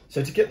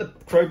 So to get the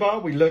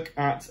crowbar, we look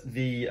at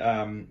the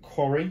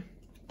quarry.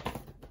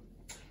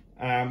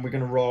 And we're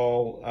going to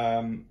roll...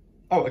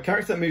 a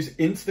character that moves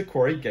into the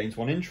quarry gains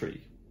 1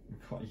 intrigue.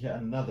 We've got yet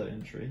another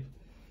intrigue.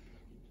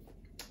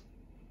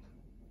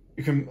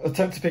 You can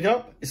attempt to pick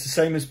up. It's the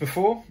same as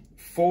before.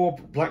 4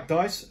 black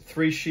dice,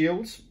 3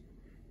 shields.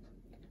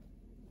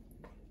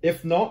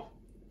 If not,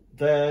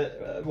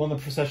 one of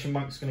the procession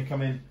monks is going to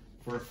come in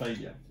for a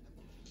failure.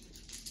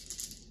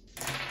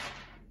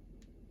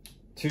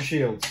 2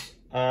 shields.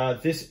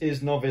 This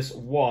is novice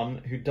 1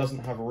 who doesn't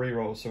have a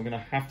reroll, so I'm going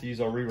to have to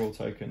use our reroll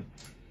token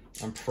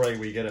and pray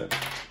we get it.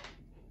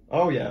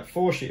 Oh yeah,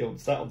 4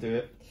 shields, that'll do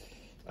it.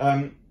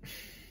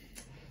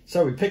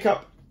 So we pick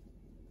up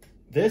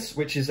this,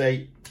 which is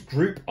a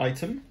group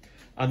item,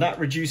 and that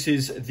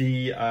reduces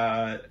the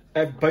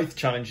both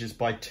challenges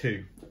by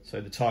 2,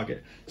 so the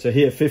target. So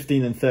here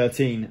 15 and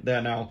 13,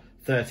 they're now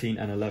 13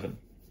 and 11.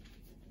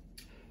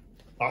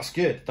 That's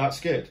good, that's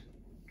good.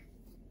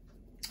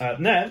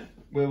 And then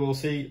we will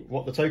see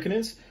what the token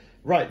is.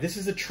 Right, this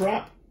is a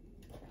trap.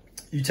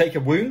 You take a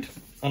wound,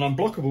 an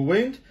unblockable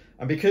wound,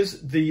 and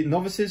because the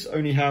novices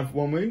only have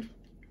 1 wound,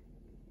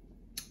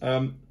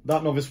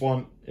 that novice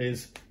 1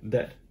 is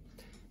dead.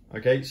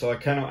 Okay, so I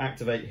cannot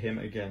activate him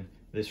again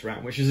this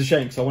round, which is a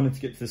shame because I wanted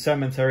to get to the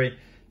cemetery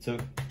to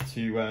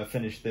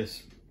finish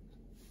this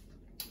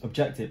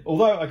objective.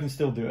 Although I can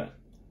still do it.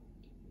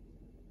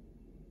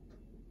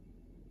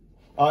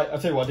 I'll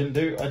tell you what I didn't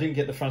do. I didn't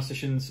get the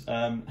Franciscan's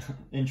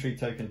intrigue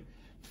token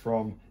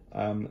from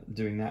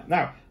doing that.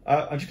 Now,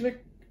 I'm just gonna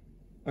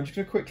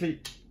quickly.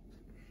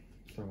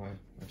 Don't know why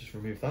I just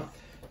removed that.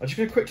 I'm just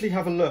gonna quickly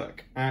have a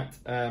look at.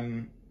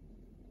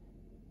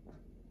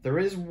 There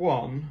is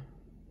one,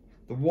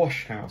 the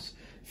wash house.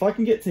 If I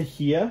can get to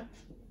here,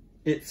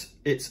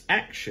 its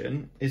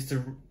action is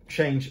to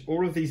change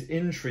all of these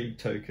intrigue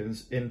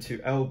tokens into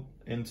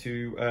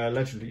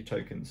legendary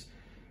tokens,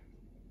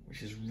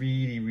 which is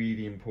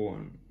really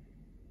important.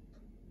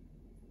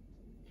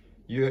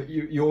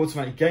 You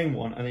automatically gain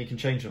 1 and then you can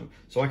change them.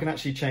 So I can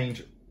actually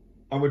change,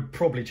 I would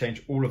probably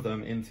change all of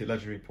them into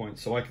legendary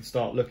points so I can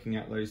start looking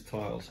at those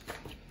tiles.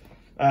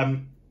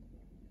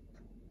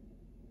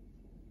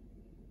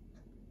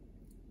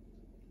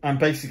 And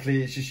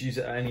basically it's just use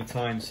it at any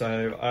time.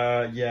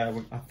 So yeah,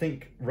 I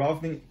think rather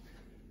than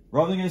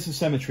going to the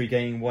cemetery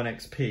gaining 1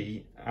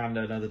 XP and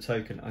another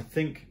token, I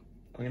think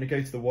I'm going to go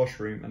to the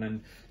washroom and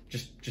then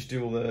just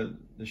do all the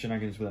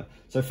shenanigans with it.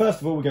 So first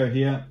of all, we go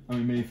here and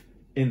we move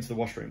into the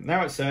washroom.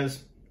 Now it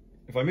says,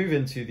 if I move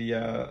into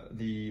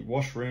the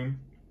washroom,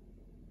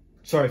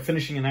 sorry,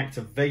 finishing an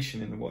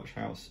activation in the wash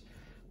house,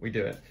 we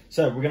do it.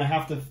 So we're going to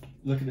have to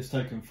look at this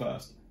token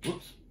first.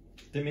 Whoops,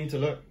 didn't mean to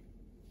look.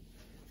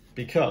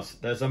 Because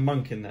there's a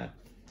monk in there.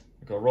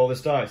 I've got to roll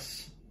this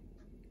dice.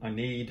 I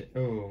need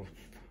a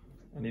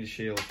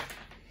shield.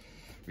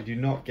 We do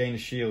not gain a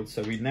shield,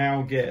 so we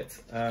now get,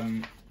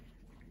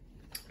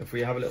 if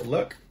we have a little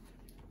look,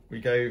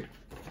 we go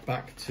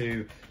back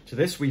to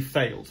this. We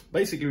failed.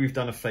 Basically, we've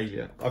done a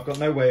failure. I've got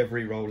no way of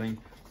re-rolling,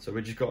 so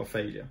we just got a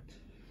failure.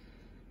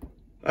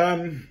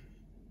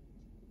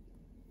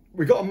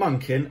 We got a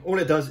monk in. All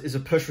it does is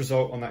a push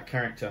result on that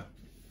character.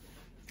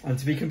 And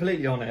to be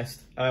completely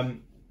honest,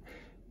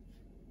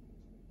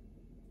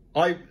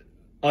 I've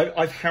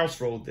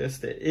house rolled this,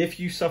 that if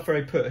you suffer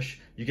a push,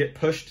 you get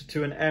pushed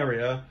to an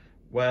area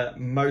where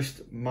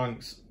most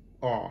monks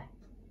are.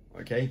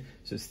 Okay,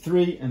 so it's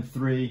 3 and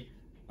 3.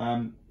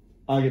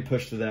 I get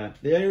pushed to there.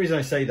 The only reason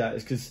I say that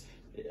is because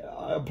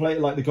I play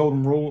it like the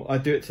golden rule. I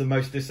do it to the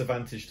most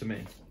disadvantage to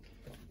me.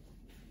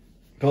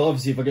 But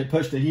obviously, if I get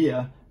pushed to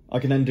here, I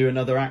can then do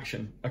another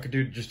action. I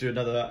could just do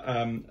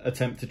another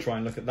attempt to try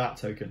and look at that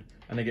token,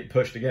 and then get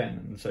pushed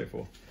again, and so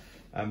forth.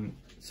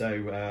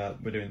 So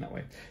we're doing it that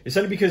way. It's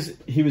only because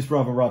he was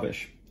rather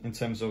rubbish in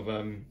terms of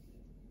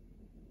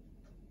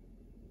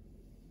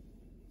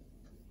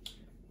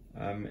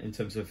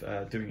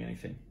doing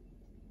anything.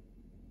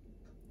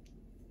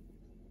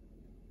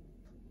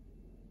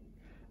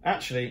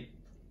 Actually,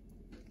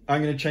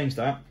 I'm going to change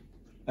that.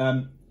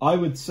 I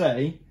would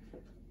say,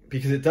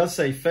 because it does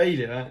say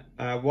failure,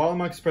 while a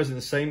monk is present in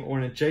the same or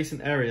an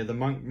adjacent area, the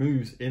monk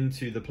moves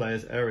into the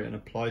player's area and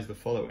applies the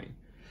following.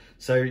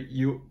 So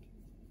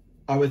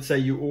I would say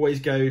you always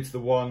go to the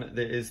one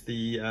that is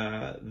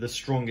the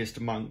strongest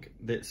monk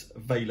that's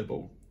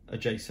available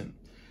adjacent.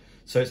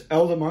 So it's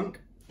Elder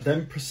Monk,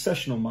 then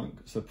Processional Monk.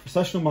 So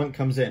Processional Monk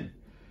comes in.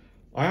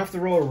 I have to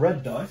roll a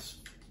red dice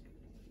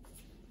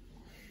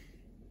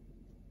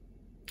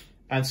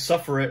and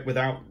suffer it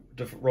without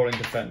rolling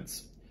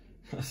defense.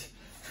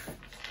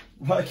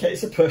 Well, okay,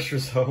 it's a push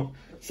result.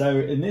 So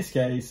in this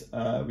case,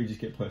 we just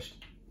get pushed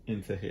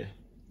into here,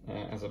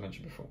 as I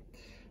mentioned before.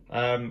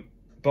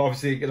 But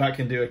obviously that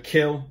can do a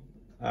kill,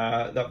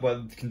 that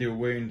one can do a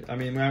wound. I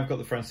mean, I've got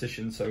the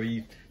Franciscan, so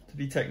to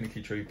be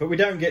technically true. But we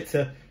don't get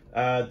to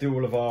do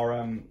all of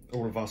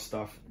our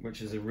stuff,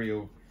 which is a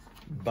real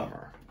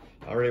bummer.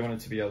 I really wanted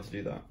to be able to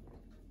do that.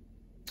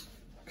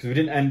 Because we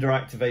didn't end our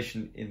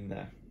activation in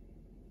there.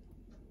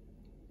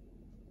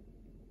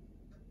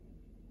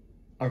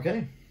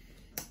 Okay,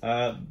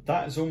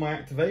 that is all my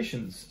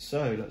activations.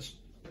 So let's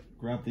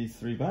grab these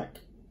 3 back.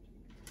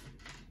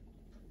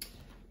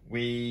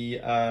 We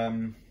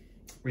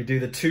do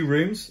the 2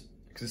 rooms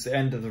because it's the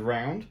end of the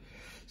round.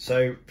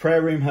 So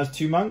prayer room has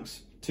 2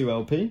 monks. 2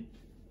 LP.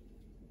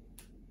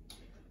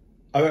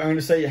 I'm going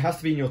to say it has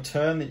to be in your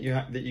turn that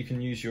you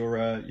can use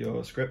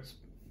your scripts,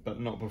 but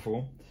not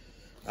before.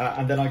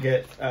 And then I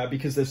get,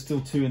 because there's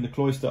still 2 in the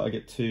cloister, I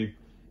get 2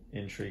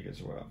 intrigue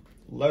as well.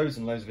 Loads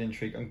and loads of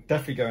intrigue. I'm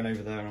definitely going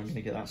over there and I'm going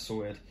to get that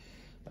sorted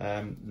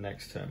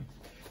next turn.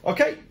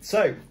 Okay,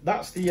 so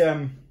that's the...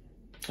 I'm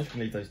just going to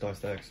leave those dice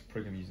there because I'm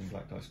probably going to be using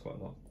black dice quite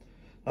a lot.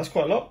 That's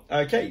quite a lot.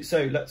 Okay,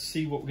 so let's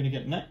see what we're going to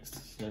get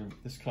next. So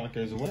this card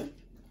goes away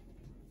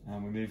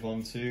and we move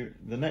on to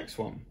the next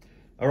one.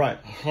 All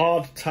right,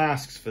 hard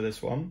tasks for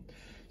this one.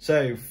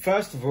 So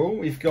first of all,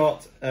 we've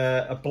got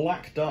a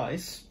black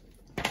dice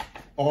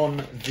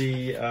on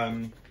the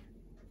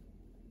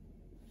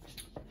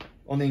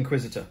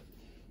Inquisitor.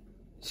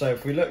 So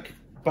if we look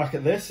back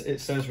at this,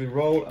 it says we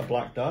roll a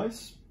black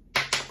dice.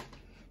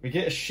 We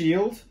get a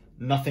shield,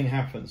 nothing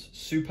happens.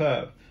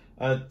 Superb.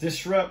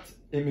 Disrupt,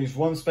 it moves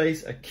 1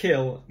 space. A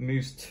kill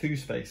moves 2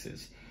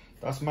 spaces.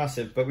 That's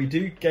massive, but we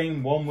do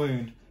gain 1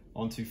 wound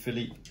onto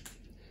Philippe.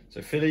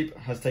 So Philippe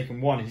has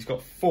taken 1. He's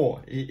got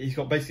 4. He's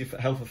got basically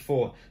health of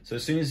 4. So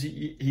as soon as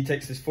he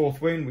takes his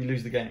 4th wound, we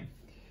lose the game,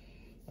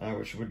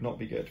 which would not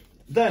be good.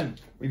 Then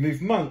we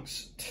move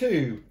monks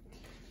to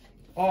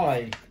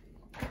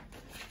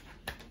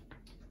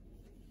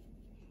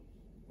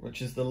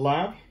which is the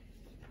lab.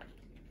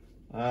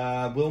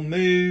 We'll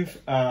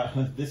move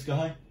this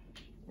guy.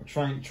 We'll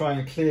try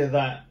and clear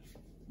that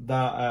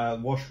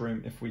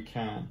washroom if we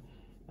can.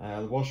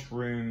 The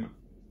washroom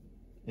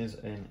is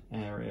an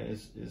area,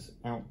 is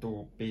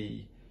outdoor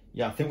B.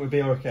 Yeah, I think we'll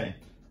be okay,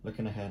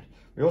 looking ahead.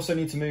 We also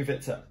need to move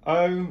it to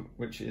O,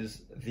 which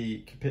is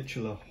the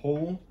capitular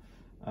hall.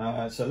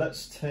 So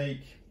let's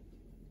take,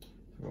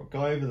 we've got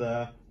a guy over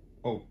there.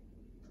 Oh,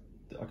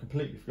 I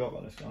completely forgot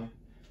about this guy.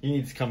 He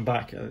needs to come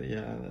back at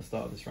the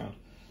start of this round.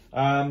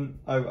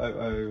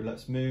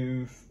 Let's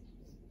move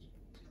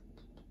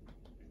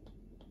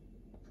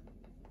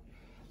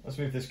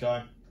this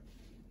guy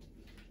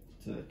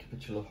to the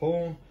capitular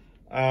hall.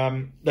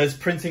 There's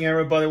printing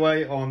error, by the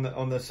way,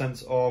 on the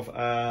sense of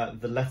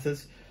the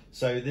letters.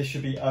 So this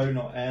should be O,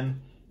 not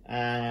N,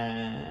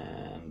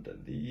 and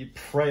the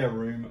prayer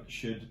room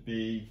should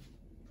be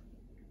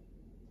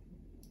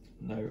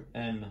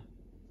N.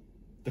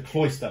 The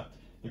cloister.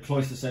 The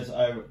cloister says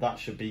O, that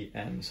should be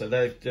N. So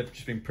they've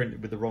just been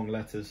printed with the wrong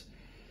letters.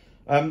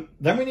 Then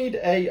we need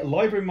a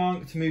library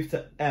monk to move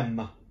to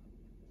M.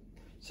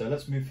 So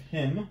let's move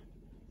him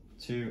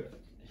to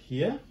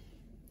here.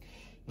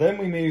 Then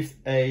we move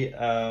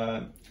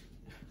a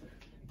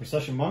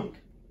procession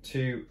monk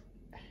to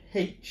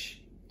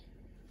H,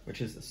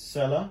 which is the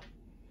cellar.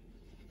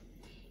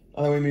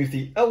 And then we move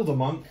the elder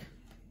monk,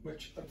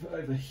 which I put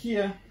over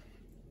here,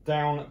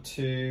 down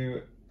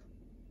to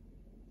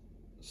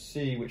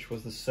C, which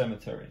was the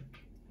cemetery.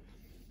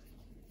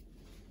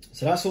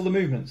 So that's all the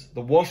movements.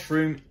 The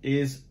washroom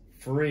is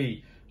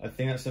free. I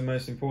think that's the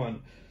most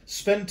important.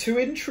 Spend 2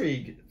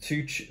 intrigue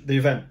to the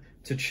event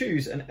to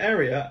choose an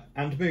area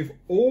and move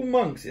all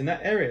monks in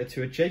that area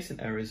to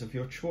adjacent areas of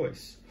your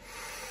choice.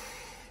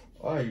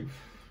 I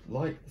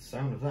like the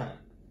sound of that.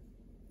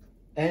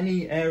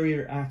 Any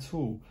area at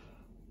all.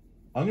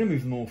 I'm going to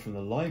move them all from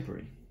the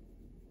library.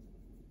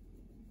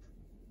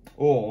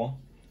 Or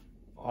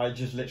I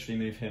just literally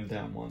move him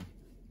down 1.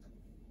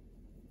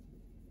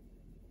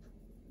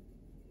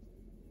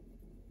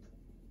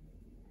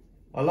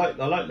 I like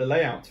the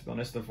layout, to be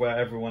honest, of where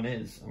everyone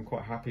is. I'm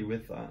quite happy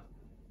with that.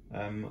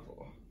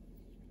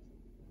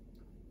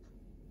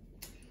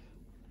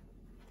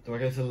 Do I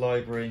go to the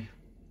library?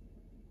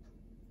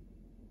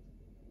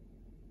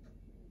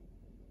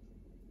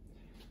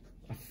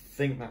 I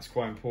think that's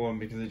quite important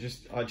because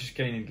I just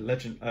gain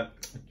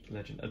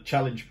a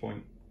challenge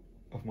point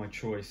of my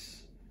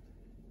choice.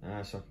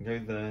 So I can go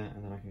there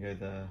and then I can go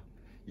there.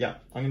 Yeah,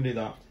 I'm going to do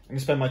that. I'm going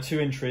to spend my 2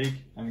 intrigue.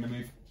 I'm going to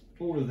move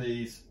all of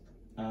these.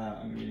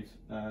 I'm going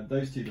to move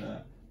those 2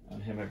 there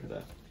and him over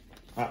there.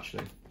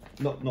 Actually,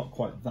 not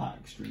quite that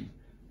extreme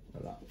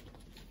like that.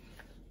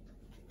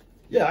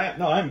 Yeah,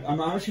 I'm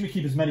actually going to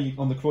keep as many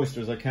on the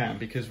cloister as I can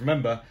because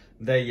remember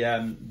they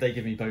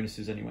give me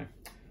bonuses anyway.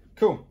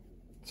 Cool.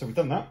 So we've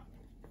done that.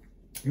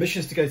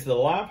 Missions to go to the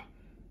lab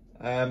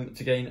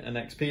to gain an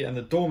XP, and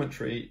the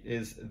dormitory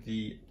is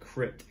the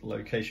crypt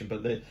location.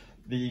 But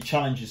the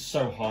challenge is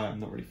so high, I'm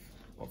not really,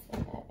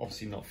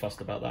 obviously not fussed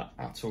about that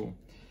at all.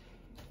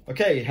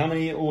 Okay, how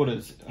many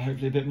orders?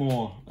 Hopefully a bit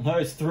more. No,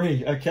 it's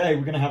 3. Okay,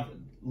 we're going to have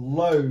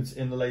loads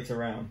in the later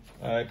round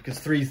because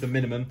 3 is the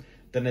minimum.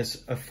 Then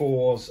there's a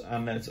 4s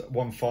and there's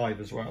 1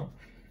 5 as well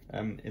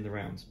in the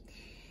rounds.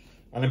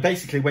 And then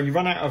basically when you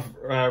run out of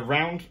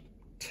round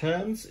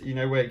turns, you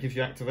know, where it gives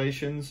you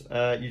activations,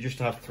 you just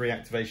have 3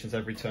 activations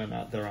every turn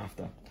out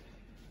thereafter.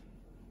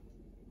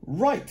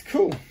 Right,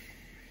 cool.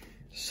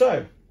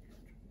 So,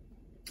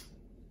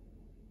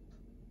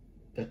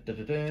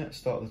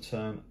 start of the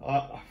turn.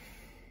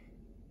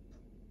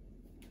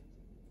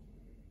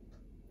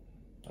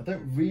 I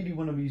don't really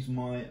want to use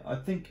my, I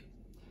think,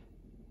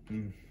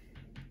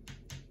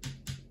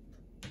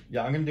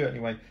 yeah, I'm going to do it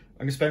anyway. I'm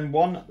going to spend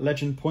 1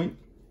 legend point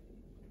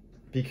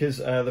because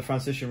the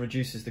transition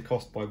reduces the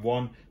cost by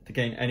 1 to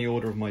gain any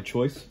order of my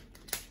choice.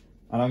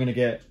 And I'm going to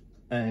get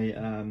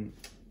a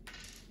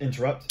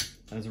interrupt.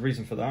 There's a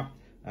reason for that.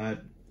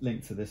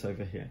 Link to this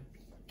over here.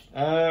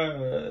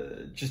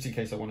 Just in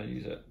case I want to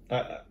use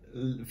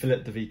it.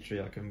 Philip de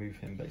Vitry, I can move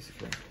him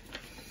basically.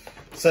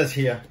 It says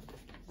here,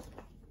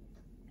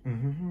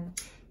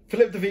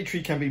 Philip de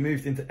Vitry can be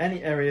moved into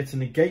any area to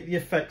negate the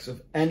effects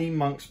of any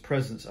monk's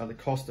presence at the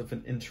cost of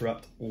an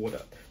interrupt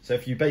order. So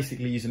if you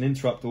basically use an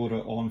interrupt order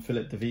on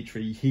Philip de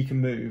Vitry, he can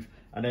move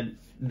and then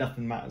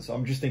nothing matters. So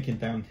I'm just thinking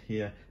down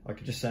here, I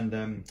could just send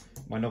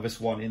my novice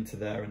 1 into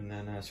there and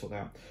then sort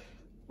that out.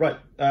 Right,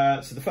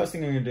 so the first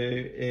thing I'm going to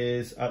do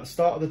is at the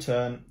start of the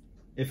turn,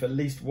 if at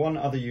least one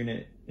other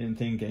unit in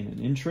thing gain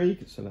an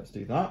intrigue, so let's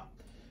do that.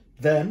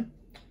 Then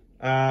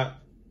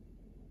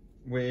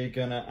we're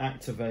going to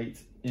activate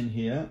in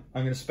here.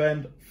 I'm going to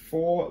spend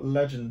 4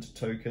 legend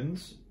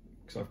tokens,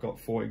 because I've got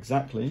 4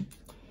 exactly,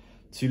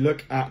 to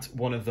look at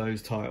one of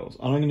those tiles.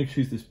 And I'm going to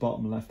choose this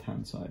bottom left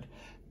hand side.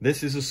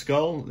 This is a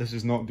skull, this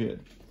is not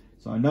good.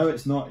 So I know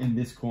it's not in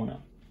this corner.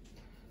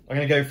 I'm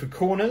going to go for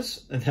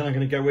corners, and then I'm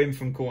going to go in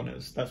from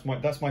corners. That's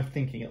my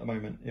thinking at the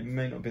moment. It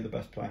may not be the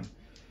best plan.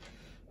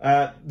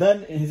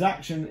 Then his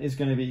action is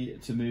going to be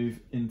to move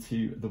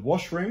into the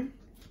washroom.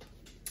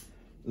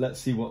 Let's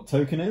see what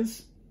token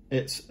is.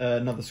 It's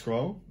another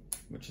scroll,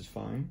 which is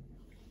fine.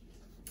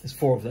 There's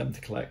 4 of them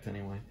to collect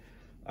anyway.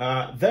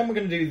 Then we're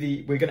going to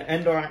do we're going to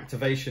end our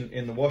activation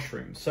in the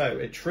washroom. So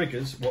it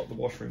triggers what the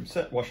washroom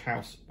set. Wash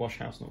house,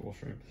 not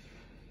washroom.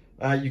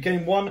 You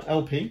gain 1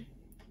 LP,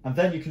 and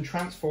then you can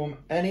transform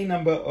any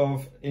number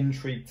of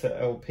intrigue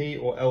to LP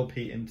or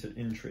LP into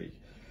intrigue.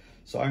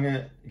 So I'm going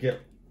to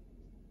get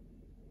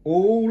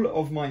all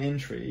of my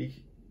intrigue,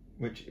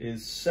 which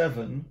is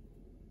 7,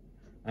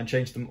 and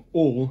change them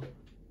all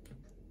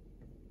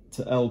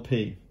to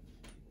LP,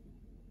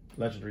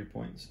 legendary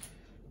points.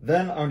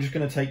 Then I'm just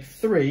going to take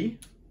 3,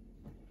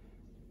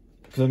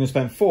 because I'm going to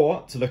spend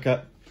 4 to look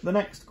at the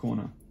next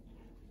corner.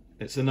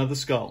 It's another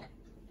skull.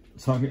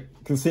 So I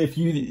can see if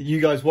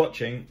you guys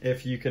watching,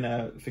 if you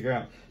can figure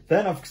out.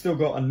 Then I've still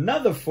got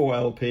another 4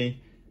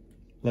 LP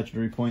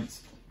legendary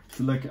points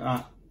to look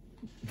at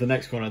the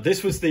next corner.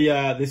 This is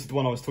the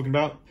one I was talking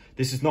about.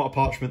 This is not a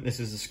parchment, this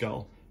is a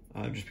skull,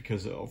 just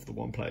because of the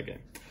 1-player game.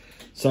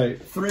 So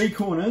 3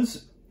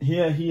 corners,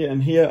 here, here,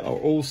 and here are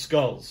all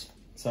skulls.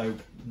 So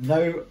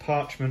no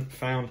parchment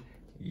found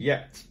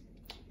yet.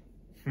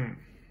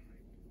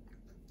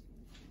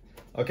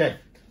 Okay,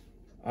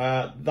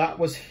 that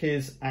was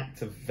his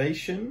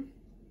activation.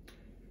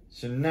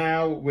 So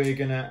now we're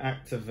going to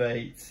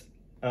activate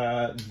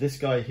this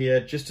guy here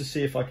just to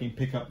see if I can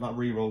pick up that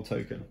reroll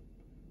token.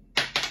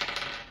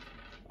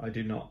 I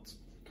do not.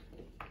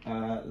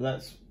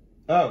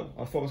 Oh,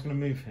 I thought I was going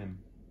to move him.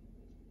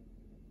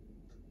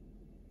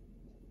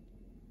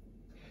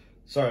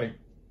 Sorry.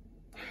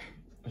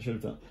 I should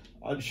have done.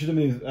 I should have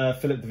moved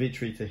Philip de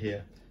Vitry to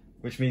here,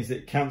 which means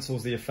it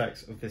cancels the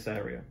effects of this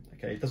area.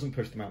 Okay, it doesn't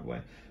push them out of the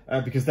way.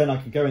 Because then I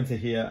can go into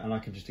here and I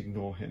can just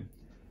ignore him.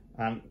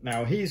 And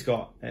now he's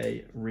got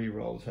a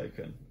reroll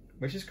token,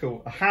 which is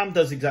cool. A ham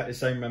does exactly the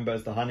same, remember,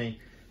 as the honey.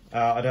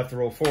 I'd have to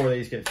roll 4 of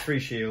these, get 3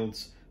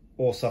 shields,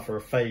 or suffer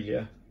a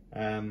failure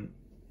to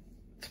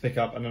pick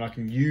up, and then I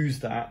can use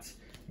that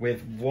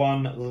with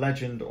 1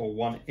 legend or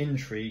 1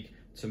 intrigue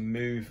to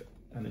move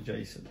an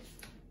adjacent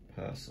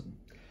person.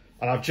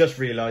 And I've just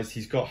realised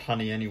he's got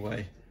honey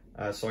anyway,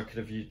 so I could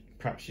have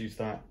perhaps used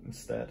that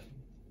instead.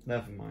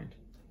 Never mind.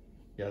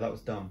 Yeah, that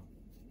was dumb.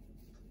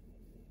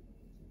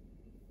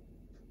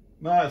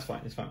 No, it's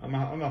fine, it's fine. I'm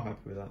not happy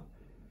with that.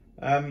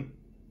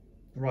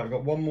 Right, I've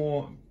got 1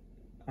 more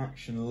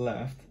action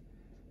left.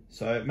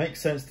 So it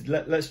makes sense to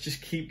let's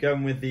just keep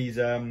going with these.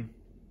 Oh,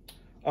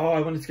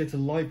 I wanted to go to the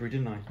library,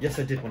 didn't I? Yes,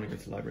 I did want to go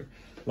to the library.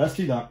 Let's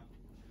do that.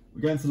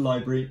 We're going to the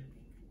library.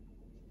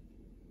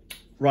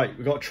 Right,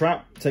 we've got a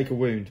trap, take a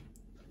wound.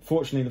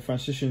 Fortunately, the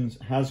Franciscan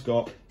has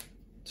got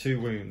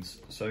 2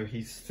 wounds, so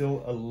he's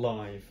still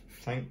alive.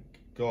 Thank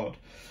God.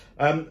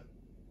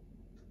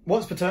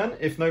 Once per turn,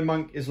 if no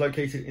monk is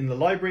located in the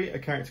library, a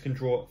character can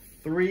draw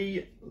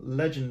 3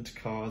 legend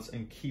cards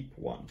and keep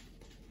 1.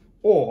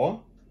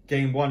 Or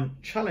gain 1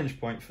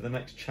 challenge point for the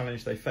next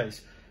challenge they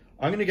face.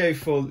 I'm going to go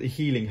for the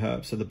healing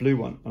herb, so the blue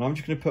one, and I'm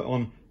just going to put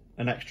on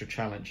an extra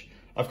challenge.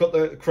 I've got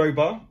the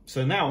crowbar,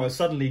 so now I've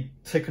suddenly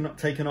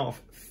taken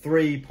off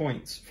 3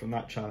 points from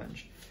that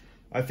challenge.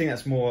 I think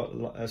it's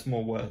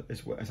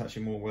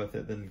actually more worth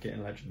it than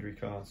getting legendary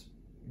cards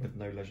with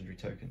no legendary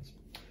tokens.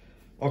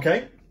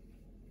 Okay,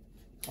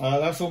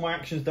 that's all my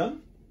actions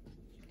done.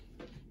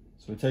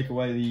 So we take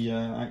away the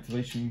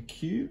activation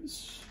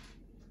cubes.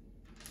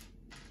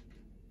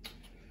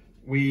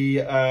 We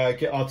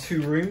get our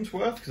 2 runes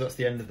worth, because that's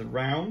the end of the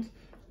round.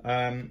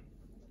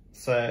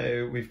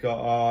 So we've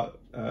got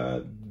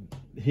our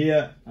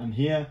here and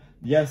here.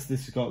 Yes,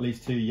 this has got at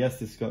least 2. Yes,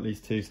 this has got at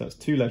least 2. So that's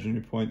 2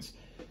 legendary points.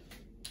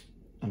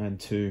 And then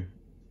 2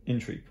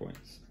 intrigue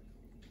points.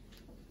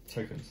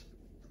 Tokens.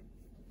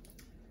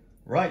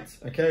 Right,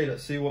 okay,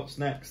 let's see what's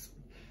next.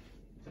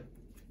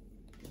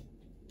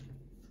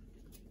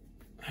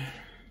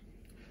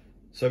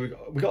 So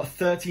we got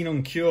 13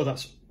 on cure.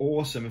 That's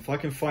awesome. If I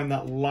can find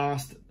that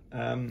last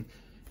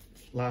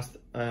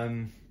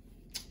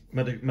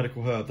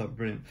medical herb, that'd be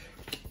brilliant.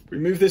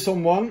 Remove this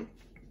on 1,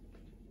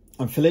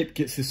 and Philippe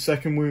gets his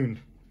 2nd wound.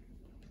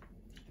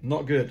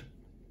 Not good.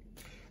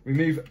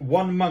 Remove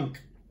 1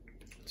 monk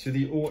to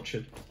the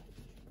orchard.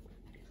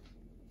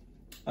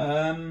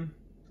 I'm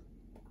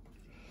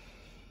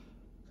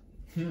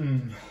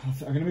going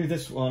to move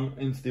this one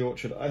into the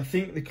orchard. I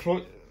think the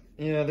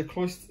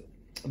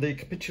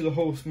capitular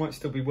horse might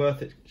still be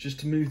worth it,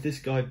 just to move this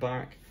guy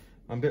back.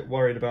 I'm a bit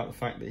worried about the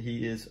fact that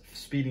he is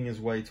speeding his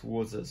way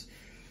towards us.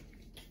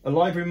 A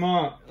library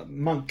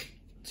monk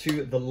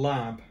to the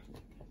lab.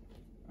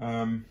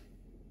 Let's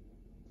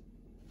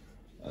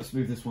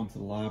move this one to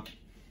the lab.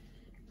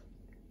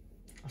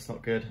 That's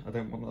not good. I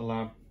don't want the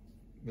lab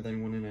with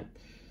anyone in it.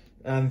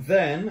 And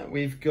then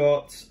we've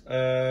got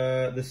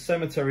the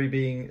cemetery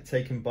being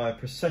taken by a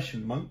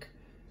procession monk.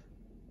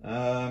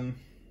 So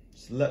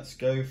let's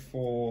go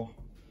for...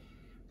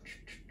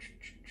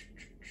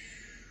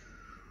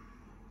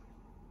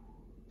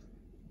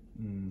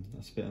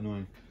 that's a bit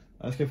annoying.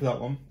 Let's go for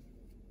that one.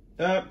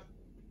 Yeah.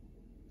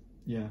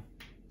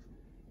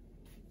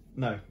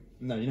 No,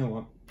 you know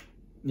what?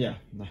 Yeah,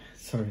 no,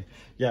 sorry.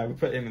 Yeah, we'll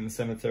put him in the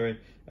cemetery.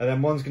 And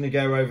then one's going to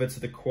go over to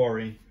the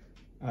quarry.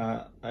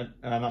 And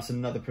that's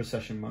another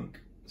procession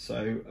monk.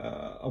 So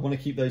I want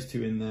to keep those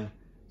 2 in there.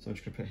 So I'm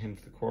just going to put him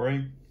to the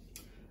quarry.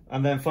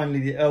 And then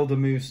finally the elder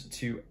moves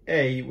to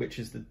A, which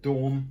is the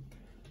dorm.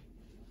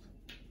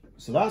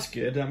 So that's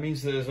good. That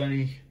means there's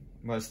only...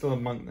 Well, there's still a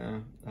monk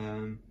there.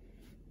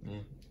 Yeah,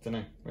 don't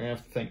know. We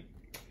have to think.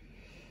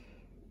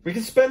 We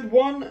can spend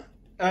 1...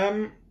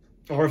 our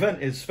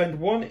event is spend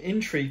 1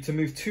 intrigue to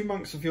move 2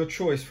 monks of your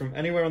choice from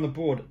anywhere on the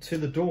board to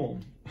the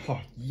dorm.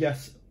 Oh,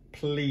 yes,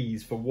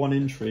 please, for 1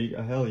 intrigue.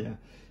 Oh, hell yeah.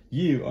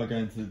 You are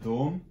going to the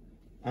dorm,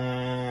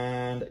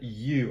 and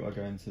you are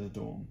going to the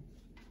dorm.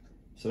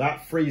 So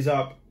that frees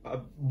up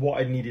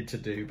what I needed to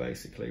do,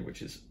 basically,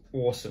 which is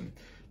awesome.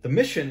 The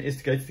mission is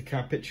to go to the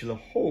capitular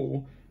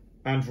hall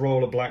and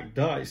roll a black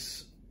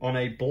dice. On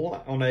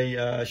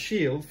a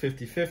shield,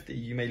 50-50,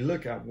 you may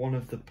look at one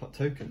of the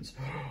tokens.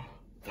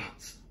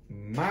 That's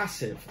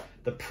massive.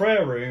 The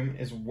prayer room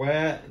is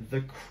where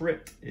the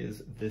crypt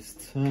is this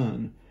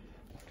turn.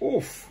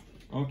 Oof.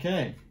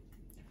 Okay.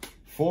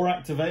 4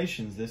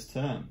 activations this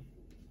turn.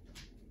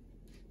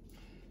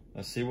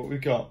 Let's see what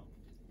we've got.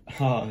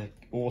 Ah,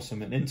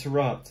 awesome. An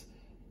interrupt.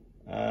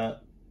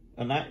 An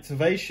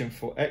activation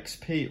for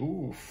XP.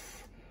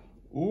 Oof.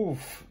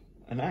 Oof.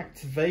 An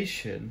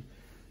activation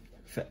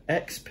for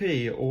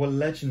XP or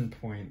legend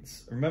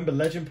points. Remember,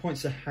 legend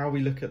points are how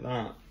we look at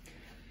that.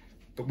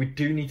 But we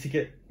do need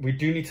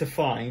to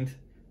find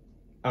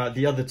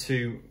the other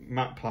 2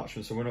 map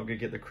parchments, so we're not going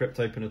to get the crypt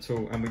open at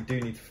all. And we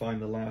do need to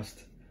find the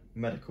last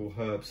medical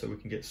herb so we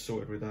can get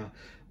sorted with that.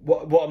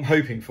 What I'm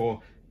hoping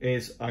for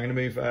is I'm going to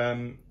move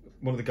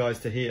one of the guys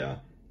to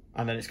here,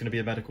 and then it's going to be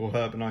a medical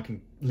herb, and I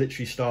can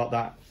literally start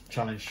that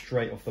challenge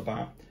straight off the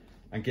bat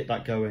and get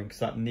that going, because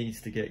that needs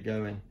to get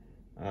going.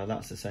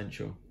 That's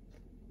essential.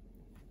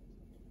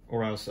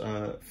 Or else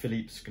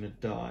Philippe's going to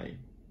die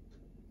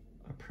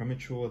a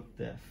premature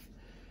death.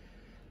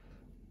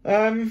 I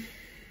don't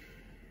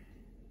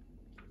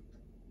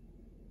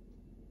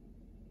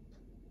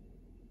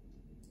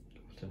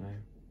know.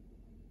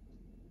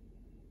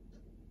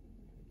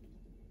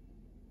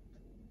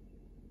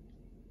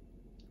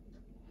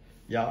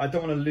 Yeah, I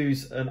don't want to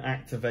lose an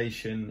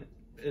activation.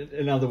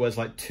 In other words,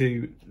 like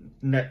 2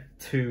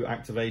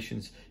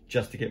 activations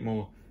just to get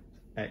more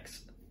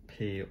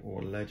XP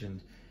or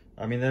legend.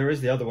 I mean, there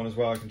is the other one as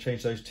well. I can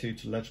change those 2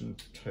 to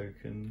legend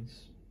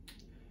tokens,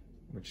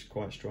 which is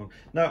quite strong.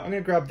 Now, I'm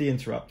going to grab the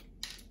interrupt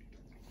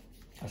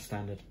as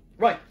standard.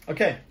 Right,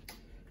 okay.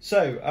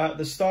 So, at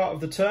the start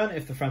of the turn,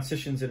 if the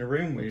Franciscan's in a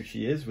room, which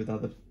he is with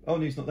other... Oh,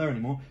 no, he's not there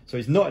anymore. So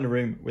he's not in a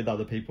room with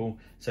other people,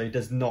 so he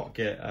does not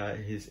get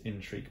his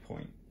intrigue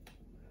point.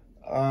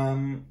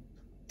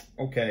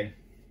 Okay.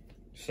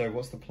 So,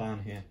 what's the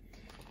plan here?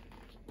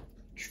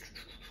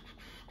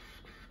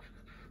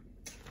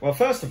 Well,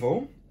 first of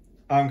all,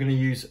 I'm going to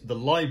use the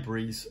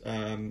library's...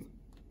 no,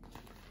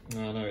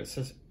 it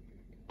says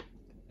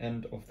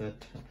end of their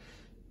turn.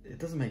 It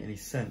doesn't make any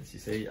sense, you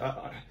see.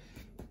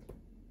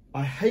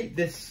 I hate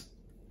this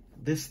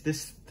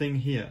thing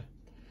here.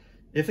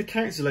 If the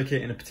characters are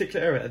located in a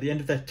particular area at the end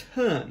of their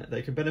turn,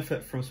 they can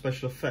benefit from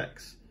special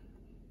effects.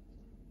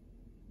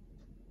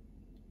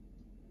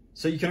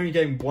 So you can only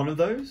gain 1 of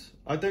those?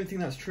 I don't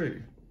think that's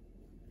true.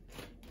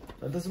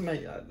 That doesn't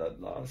make...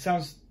 that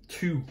sounds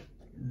too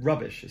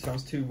rubbish. It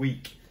sounds too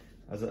weak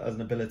as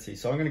an ability.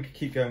 So I'm going to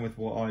keep going with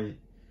what I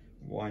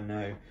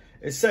know.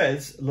 It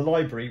says the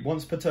library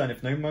once per turn.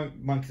 If no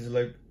monk is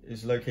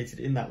located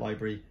in that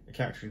library, a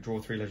character can draw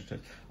 3 legend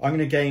tokens. I'm going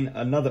to gain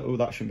another. Oh,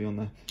 that shouldn't be on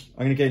there.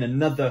 I'm going to gain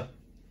another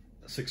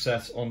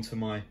success onto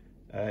my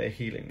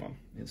healing one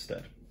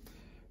instead.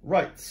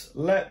 Right.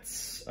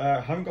 Let's. I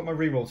haven't got my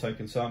reroll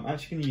token, so I'm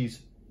actually going to use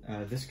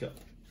this guy.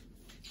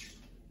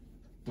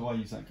 Do I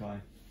use that guy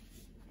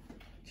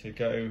to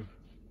go?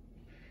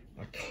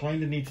 I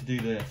kind of need to do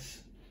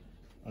this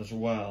as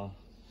well.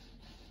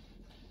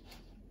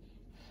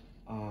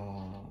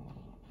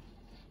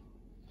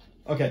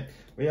 Okay,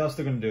 we are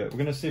still going to do it. We're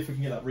going to see if we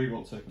can get that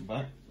reroll token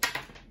back.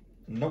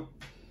 Nope.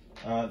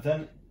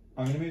 Then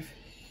I'm going to move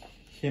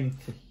him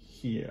to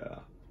here.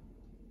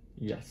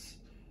 Yes.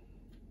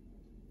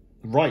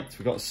 Right,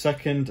 we've got a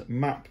second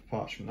map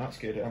parchment. That's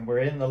good. And we're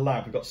in the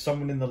lab. We've got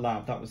someone in the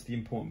lab. That was the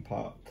important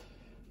part.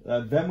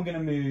 Then we're going to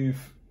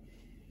move...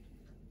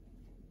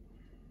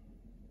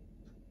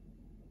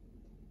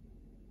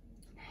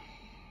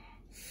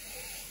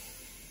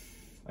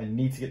 I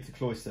need to get to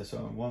cloister. So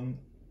 1,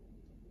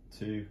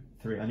 2,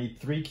 3. I need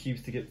 3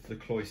 cubes to get to the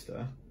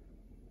cloister.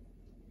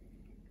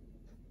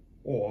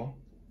 Or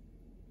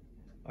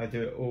I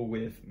do it all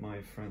with my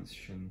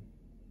Francian.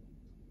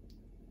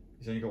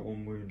 He's only got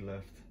 1 wound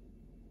left.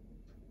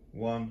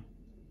 1,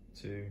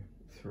 2,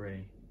 3.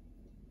 1,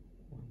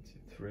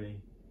 2, 3.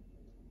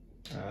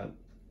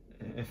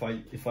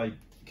 If I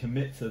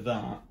commit to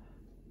that,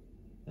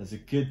 there's a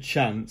good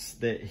chance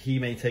that he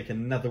may take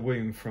another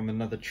wound from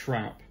another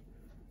trap.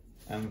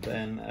 And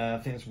then I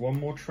think there's 1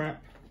 more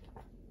trap.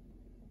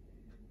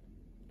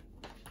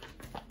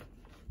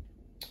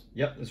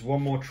 Yep, there's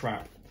 1 more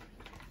trap.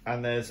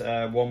 And there's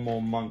 1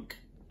 more monk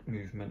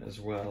movement as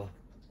well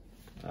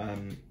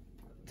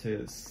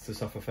to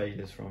suffer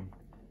failures from.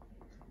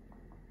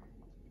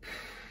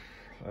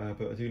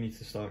 But I do need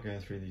to start going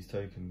through these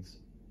tokens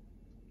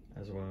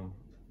as well.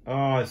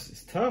 Oh,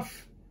 it's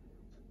tough.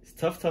 It's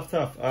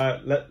tough.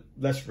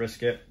 Let's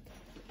risk it.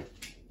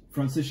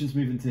 Transition's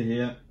moving to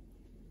here.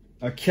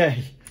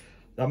 Okay,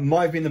 that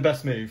might have been the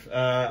best move.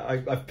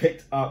 I've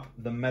picked up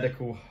the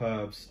medical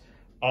herbs.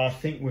 I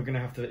think we're going to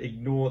have to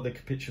ignore the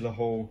capitular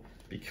hole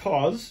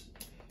because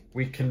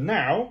we can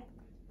now,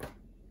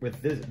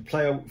 with this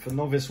player for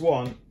novice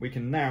 1, we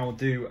can now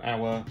do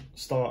our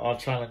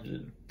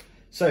challenging.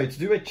 So to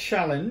do a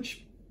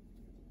challenge,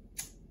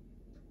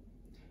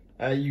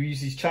 you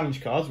use these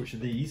challenge cards, which are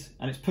these,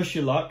 and it's push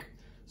your luck.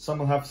 Some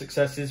will have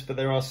successes, but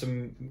there are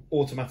some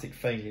automatic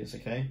failures,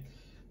 okay?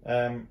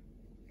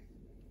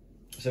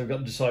 So we've got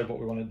to decide what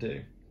we want to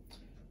do.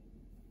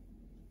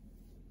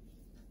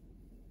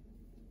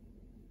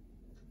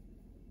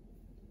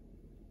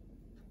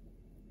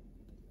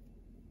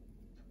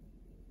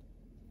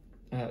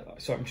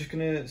 So I'm just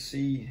going to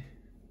see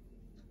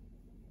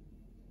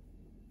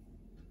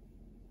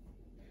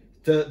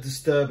the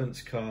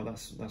disturbance card.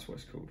 That's what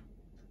it's called.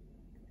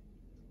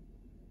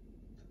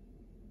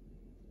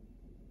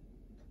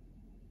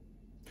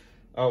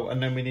 Oh,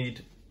 and then we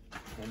need.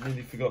 I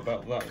nearly forgot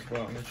about that as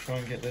well. I'm going to try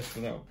and get this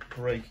without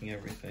breaking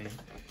everything.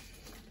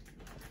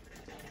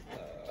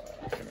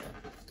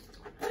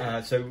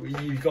 So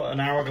you've got an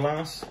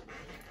hourglass,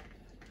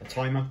 a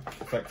timer,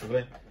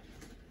 effectively.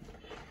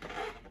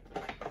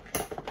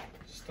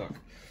 Stuck.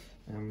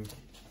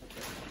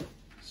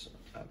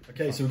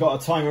 Okay, so we've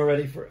got a timer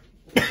ready for it.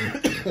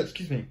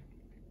 Excuse me.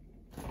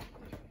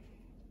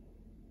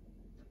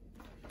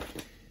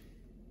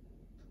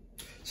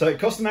 So it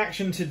costs an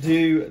action to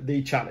do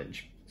the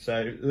challenge.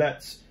 So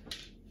let's,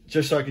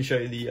 just so I can show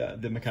you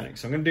the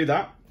mechanics. So I'm going to do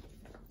that.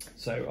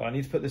 So I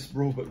need to put this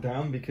rule book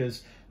down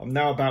because I'm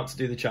now about to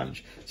do the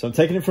challenge. So I'm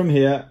taking it from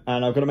here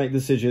and I've got to make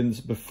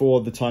decisions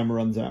before the timer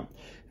runs out.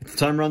 If the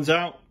time runs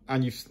out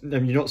and you've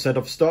not said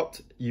I've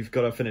stopped, you've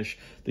got to finish.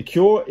 The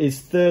cure is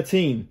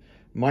 13.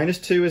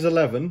 -2 is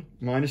 11.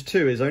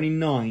 -2 is only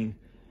 9.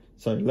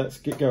 So let's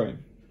get going.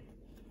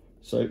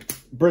 So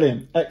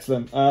brilliant,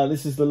 excellent.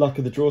 This is the luck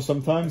of the draw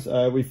sometimes.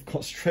 We've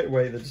got straight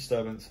away the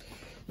disturbance.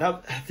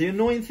 Now, the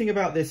annoying thing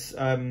about this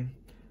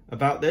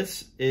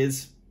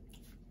is,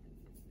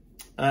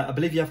 I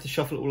believe you have to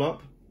shuffle it all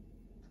up.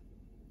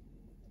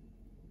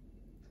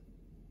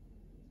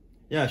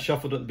 Yeah,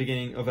 shuffled at the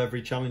beginning of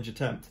every challenge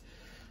attempt,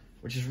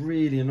 which is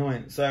really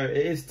annoying. So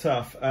it is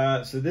tough.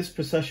 So this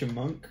procession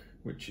monk,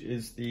 which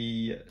is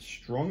the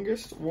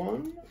strongest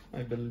one,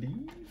 I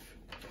believe.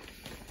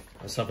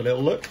 Let's have a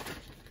little look.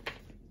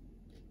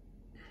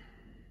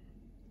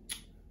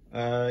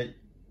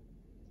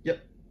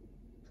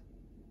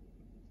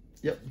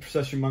 Yep,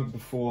 procession monk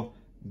before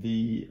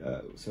the,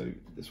 so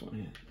this one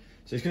here.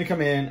 So he's going to come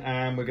in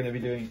and we're going to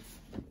be doing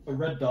a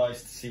red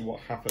dice to see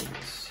what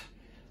happens.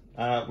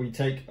 We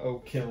take a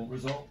kill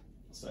result.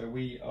 So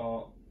we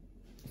are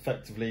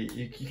effectively,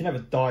 you can never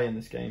die in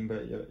this game,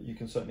 but you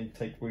can certainly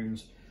take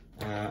wounds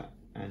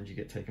and you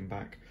get taken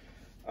back.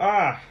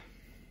 Ah,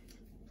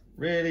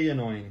 really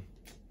annoying.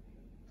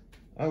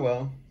 Oh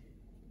well,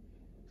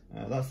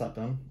 that's that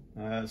done.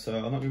 So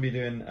I'm not going to be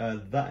doing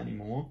that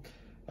anymore.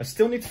 I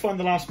still need to find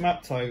the last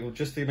map title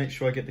just to make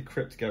sure I get the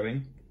crypt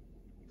going.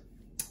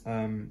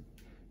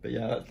 But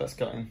yeah, that's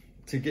going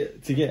to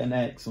get an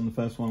X on the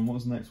first one. What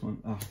was the next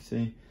one? Oh,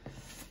 see,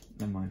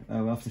 never mind.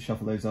 We'll have to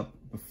shuffle those up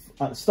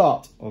at the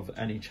start of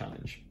any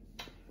challenge.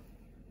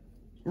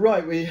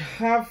 Right, we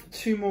have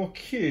 2 more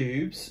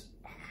cubes.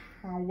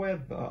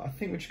 However, I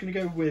think we're just going to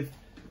go with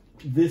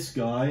this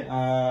guy,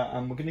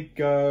 and we're going to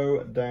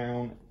go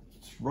down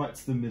right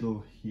to the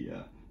middle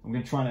here. I'm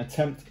going to try and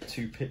attempt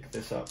to pick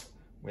this up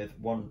with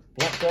 1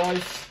 black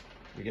dice.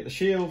 We get the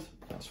shield.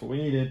 That's what we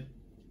needed.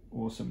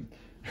 Awesome.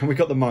 And we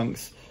got the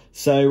monks.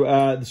 So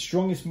the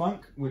strongest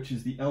monk, which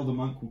is the Elder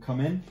Monk, will come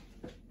in.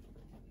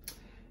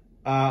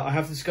 I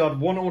have to discard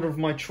 1 order of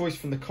my choice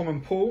from the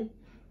common pool,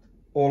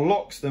 or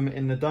locks them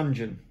in the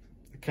dungeon.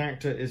 The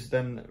character is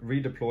then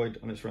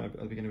redeployed on its round at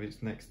the beginning of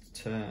its next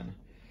turn.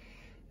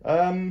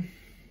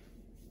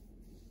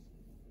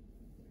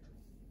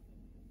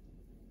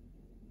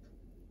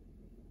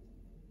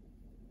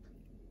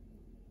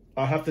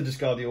 I have to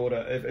discard the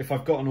order. If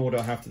I've got an order,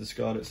 I have to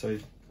discard it. So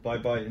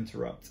bye-bye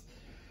interrupt.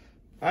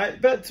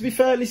 But to be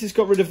fair, at least it's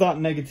got rid of that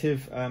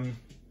negative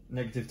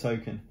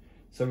token.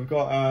 So we've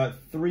got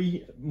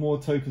 3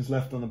 more tokens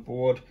left on the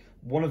board.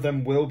 One of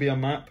them will be a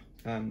map.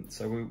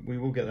 So we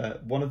will get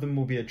that. One of them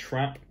will be a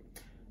trap,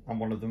 and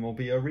one of them will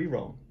be a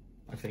reroll,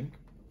 I think.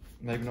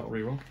 Maybe not a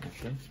reroll,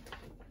 actually.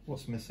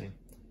 What's missing?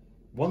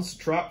 One's a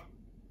trap,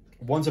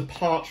 one's a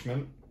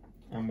parchment,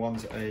 and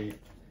one's the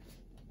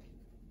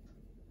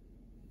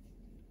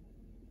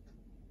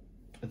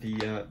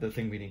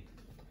thing we need.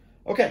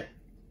 Okay.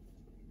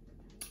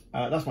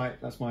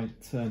 That's my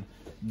turn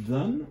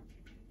done.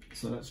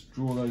 So let's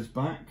draw those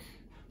back.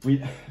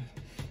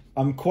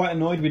 I'm quite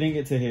annoyed we didn't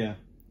get to here.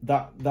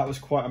 That was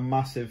quite a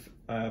massive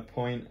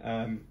point.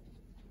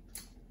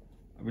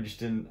 We just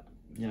didn't,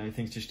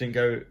 things just didn't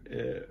go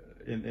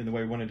in the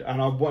way we wanted. And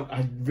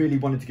I really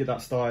wanted to get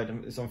that started.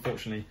 And it's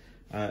unfortunately,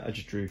 I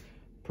just drew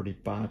pretty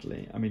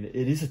badly. I mean,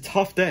 it is a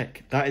tough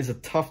deck. That is a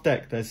tough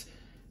deck. In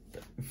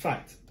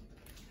fact,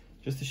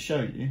 just to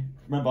show you,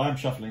 remember I'm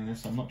shuffling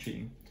this, I'm not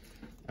cheating.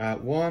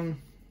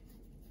 1,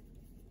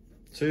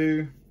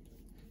 2,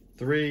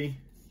 3,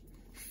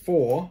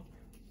 4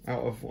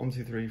 out of 1,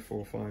 2, 3,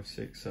 4, 5,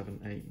 6,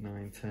 7, 8,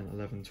 9, 10,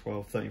 11,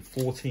 12, 13,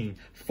 14.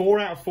 4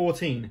 out of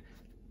 14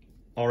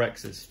 are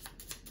X's.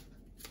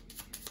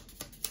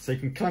 So you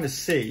can kind of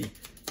see,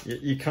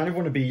 you kind of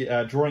want to be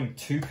drawing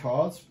 2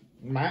 cards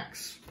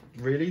max,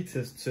 really,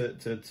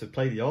 to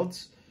play the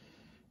odds.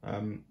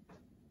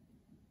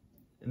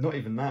 Not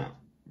even that.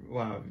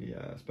 Wow,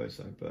 yeah, I suppose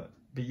so. But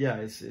yeah,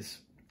 it's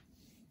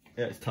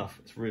tough.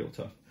 It's real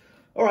tough.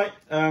 All right.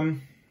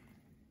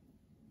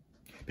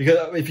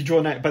 Because if you draw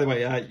an X, by the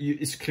way,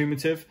 it's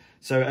cumulative.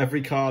 So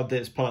every card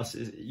that's plus,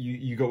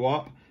 you go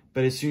up.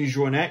 But as soon as you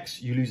draw an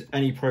X, you lose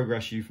any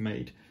progress you've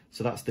made.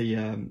 So that's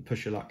the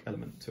push your luck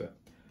element to it.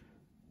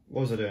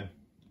 What was I doing?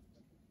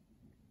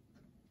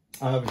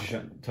 I was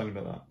just telling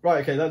about that.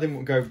 Right, okay, that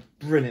didn't go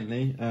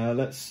brilliantly.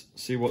 Let's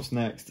see what's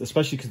next.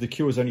 Especially because the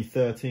cure is only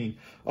 13.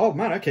 Oh,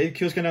 man, okay, the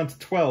cure's going down to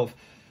 12.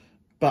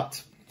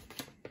 But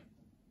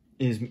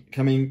is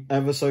coming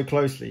ever so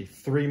closely.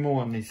 3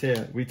 more and he's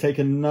here. We take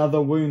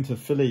another wound to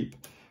Philippe.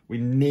 We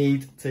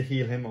need to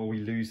heal him or we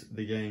lose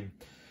the game.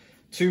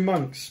 2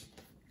 monks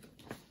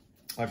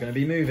are going to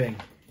be moving.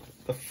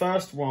 The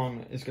first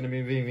one is going to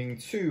be moving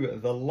to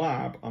the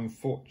lab,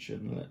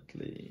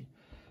 unfortunately.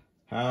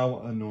 How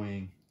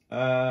annoying.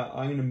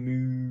 I'm going to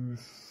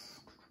move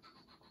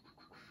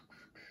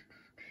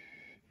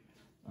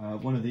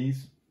one of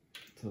these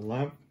to the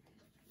lab.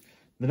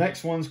 The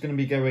next one's going to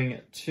be going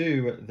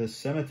to the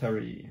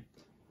cemetery.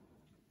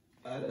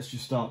 Let's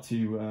just start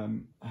to...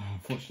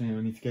 unfortunately,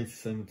 I need to go to the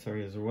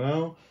cemetery as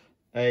well.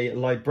 A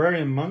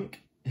librarian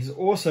monk is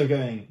also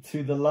going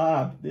to the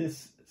lab.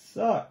 This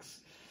sucks.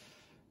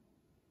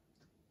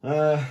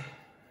 Yeah,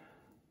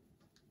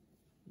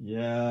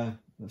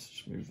 let's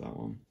just move that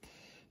one.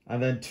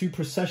 And then 2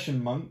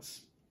 procession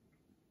monks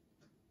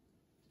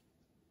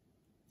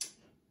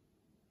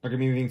are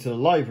going to be moving to the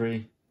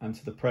library and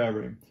to the prayer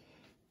room.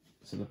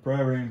 So the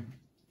prayer room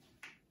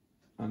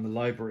and the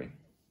library.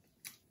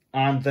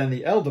 And then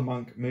the elder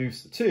monk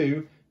moves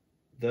to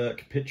the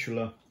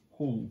capitular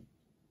hall.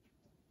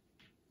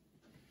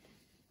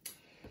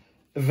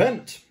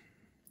 Event.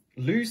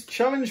 Lose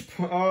challenge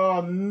point. Oh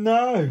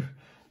no.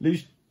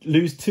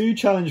 Lose 2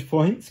 challenge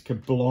points.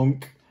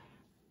 Kablonk.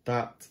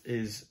 That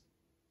is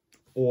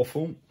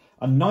awful.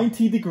 And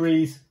 90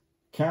 degrees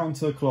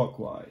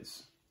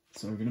counterclockwise.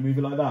 So we're going to move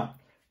it like that.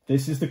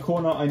 This is the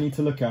corner I need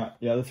to look at.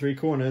 The other 3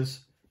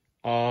 corners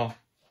are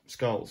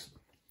skulls.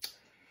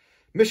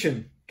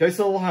 Mission. Go to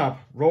the lab.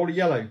 Roll a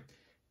yellow.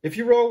 If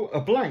you roll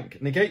a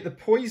blank, negate the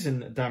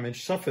poison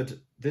damage suffered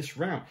this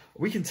round.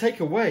 We can take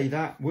away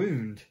that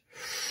wound.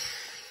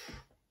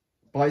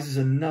 Buys us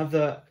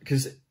another...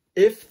 Because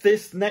if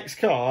this next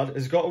card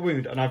has got a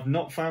wound and I've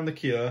not found the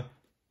cure,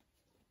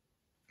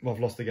 well,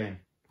 I've lost the game.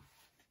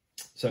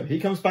 So he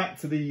comes back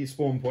to the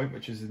spawn point,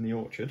 which is in the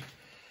orchard.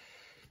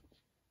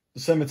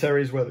 The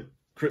cemetery is where the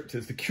crypt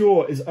is. The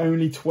cure is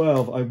only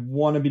 12. I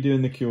want to be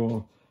doing the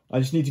cure. I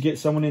just need to get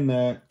someone in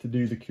there to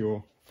do the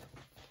cure.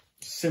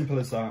 Simple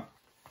as that.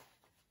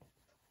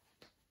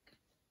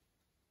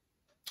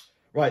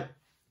 Right.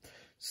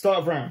 Start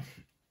of round.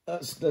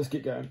 Let's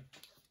get going.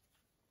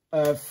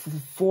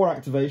 4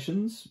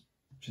 activations,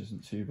 which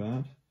isn't too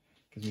bad.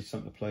 Gives me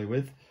something to play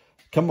with.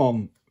 Come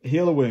on.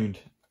 Heal a wound.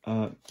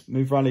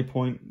 Move rally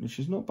point, which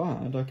is not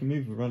bad. I can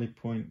move a rally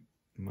point.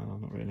 Well,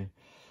 not really.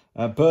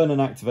 Burn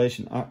and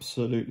activation,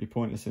 absolutely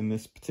pointless in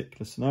this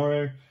particular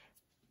scenario.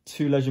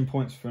 2 legend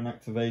points for an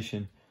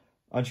activation.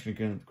 I'm just going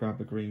to go and grab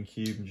a green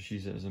cube and just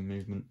use it as a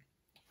movement,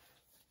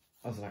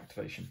 as an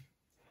activation.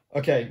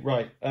 Okay,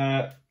 right.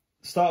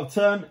 Start of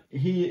turn.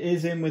 He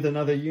is in with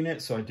another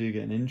unit, so I do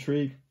get an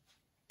intrigue.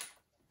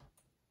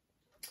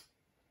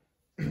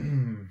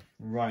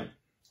 Right.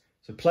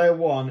 So player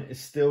 1 is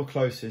still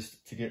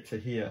closest to get to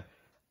here.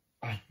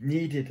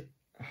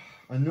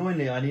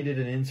 Annoyingly, I needed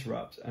an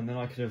interrupt, and then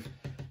I could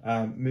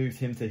have moved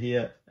him to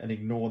here and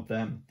ignored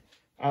them.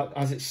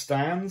 As it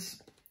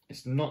stands,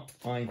 it's not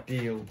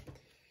ideal.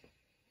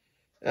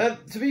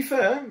 To be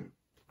fair,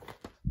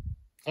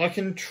 I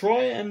can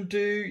try and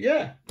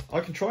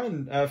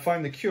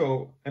find the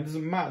cure. It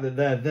doesn't matter that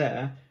they're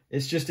there.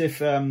 It's just if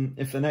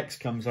the next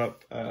comes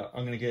up,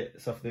 I'm going to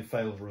suffer the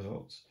failed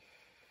results.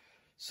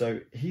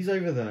 So he's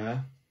over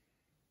there.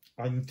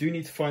 I do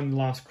need to find the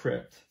last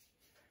crypt.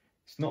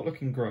 It's not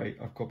looking great.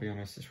 I've got to be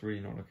honest. It's really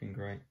not looking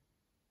great.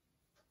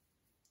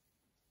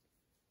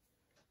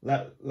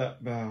 Let's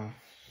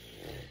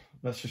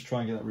just try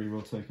and get that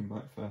reroll token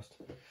back first.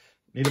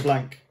 Need a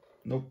blank.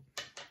 Nope.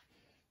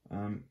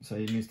 So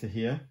he moves to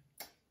here.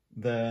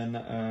 Then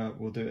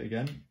we'll do it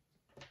again.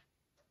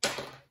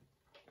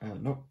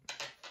 Nope.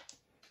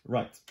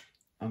 Right.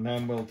 And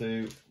then we'll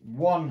do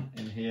 1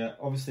 in here.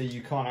 Obviously,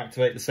 you can't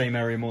activate the same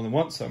area more than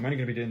once, so I'm only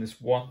going to be doing this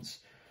once.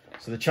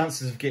 So the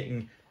chances of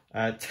getting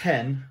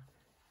 10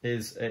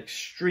 is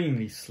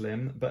extremely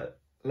slim, but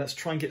let's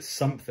try and get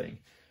something.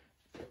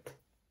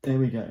 There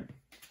we go.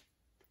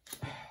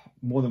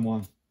 More than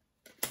 1.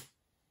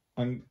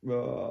 What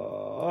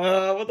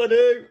do I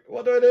do?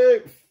 What do I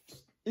do?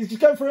 He's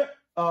just going for it.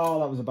 Oh,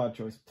 that was a bad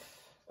choice.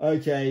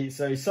 Okay,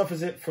 so he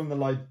suffers it from the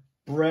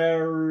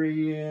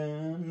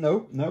librarian.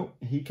 No,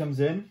 he comes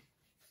in.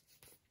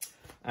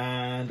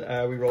 And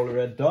we roll a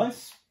red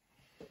dice.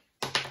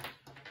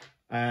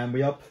 And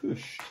we are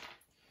pushed.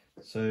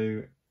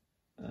 So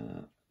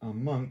our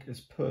monk is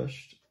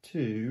pushed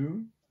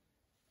to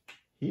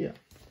here.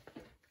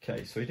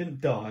 Okay, so he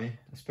didn't die.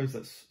 I suppose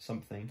that's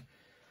something.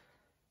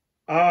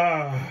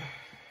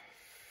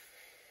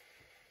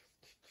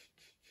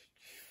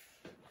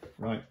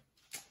 Right.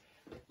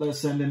 Let's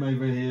send him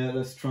over here.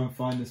 Let's try and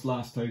find this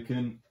last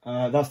token.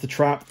 That's the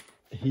trap.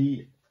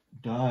 He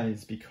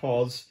dies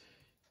because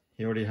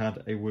he already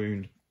had a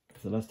wound.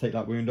 So let's take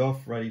that wound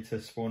off, ready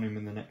to spawn him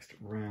in the next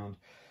round.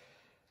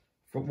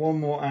 For 1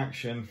 more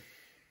action.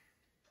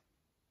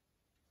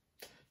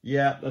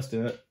 Yeah, let's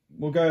do it.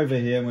 We'll go over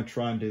here and we'll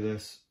try and do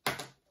this.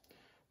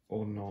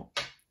 Or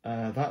not.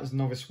 That is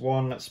novice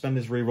 1. Let's spend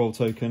his reroll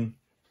token.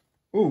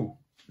 Ooh,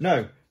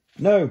 no.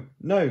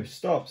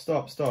 Stop.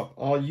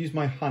 I'll use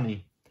my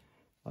honey.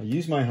 I'll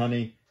use my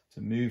honey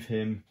to move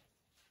him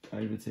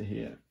over to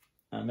here.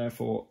 And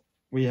therefore,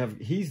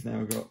 he's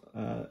now got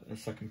a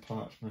second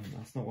parchment.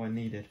 That's not what I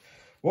needed.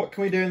 What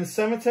can we do in the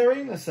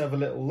cemetery? Let's have a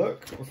little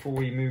look before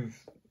we move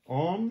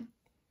on.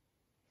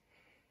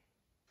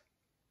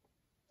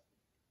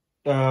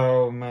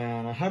 Oh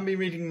man, I haven't been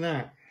reading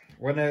that.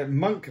 When a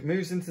monk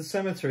moves into the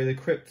cemetery, the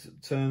crypt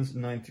turns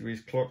 90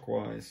 degrees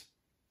clockwise.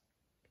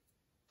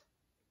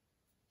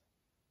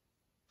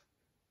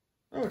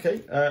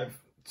 Okay,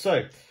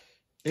 so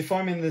if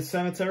I'm in the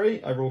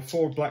cemetery, I roll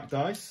 4 black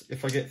dice.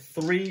 If I get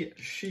 3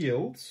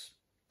 shields,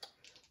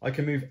 I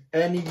can move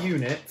any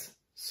unit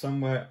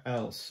somewhere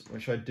else,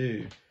 which I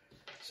do.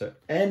 So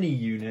any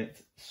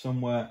unit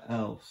somewhere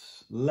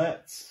else.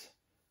 Let's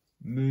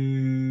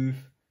move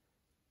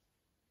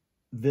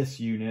this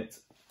unit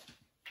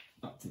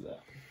up to there.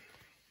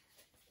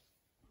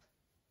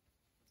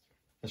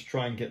 Let's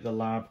try and get the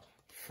lab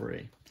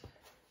free.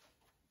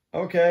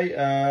 Okay,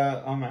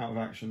 I'm out of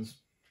actions.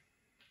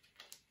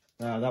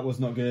 That was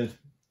not good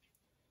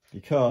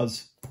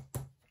because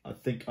I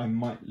think I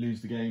might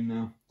lose the game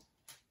now,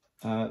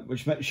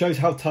 which shows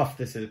how tough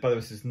this is. By the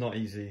way, this is not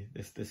easy,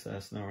 this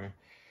scenario.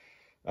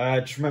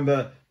 Just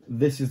remember,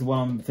 this is the one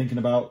I'm thinking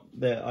about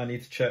that I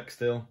need to check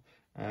still,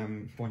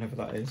 whenever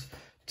that is.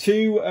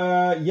 2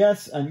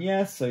 yes and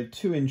yes, so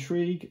 2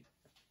 intrigue,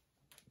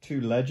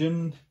 2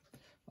 legend.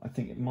 I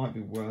think it might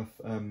be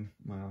worth,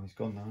 well, he's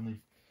gone now, hasn't he?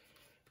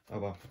 Oh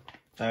well.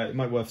 It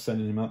might be worth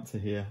sending him up to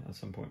here at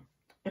some point.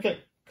 Okay,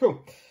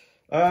 cool.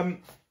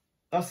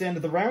 That's the end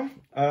of the round.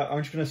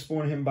 I'm just going to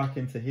spawn him back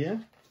into here.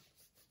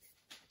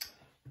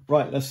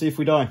 Right, let's see if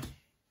we die.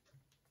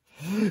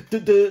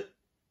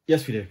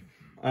 Yes, we do.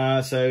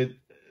 So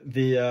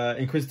the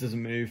Inquisitor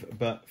doesn't move,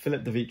 but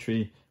Philip de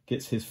Vitry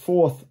gets his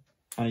 4th,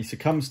 and he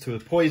succumbs to a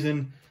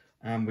poison,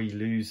 and we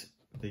lose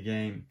the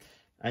game.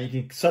 And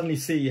you can suddenly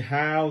see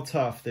how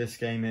tough this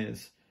game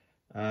is.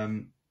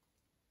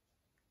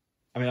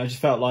 I mean, I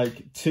just felt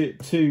like two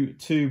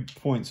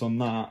points on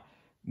that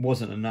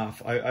wasn't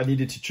enough. I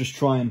needed to just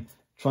try and,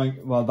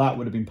 well, that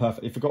would have been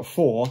perfect. If I got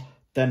 4,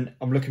 then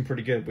I'm looking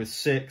pretty good with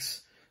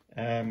 6,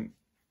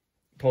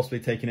 possibly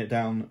taking it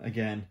down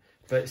again.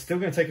 But it's still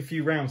going to take a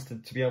few rounds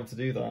to be able to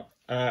do that.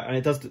 And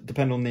it does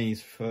depend on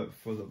these for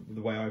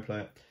the way I play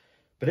it.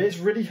 But it is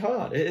really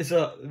hard. It is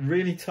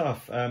really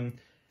tough.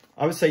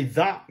 I would say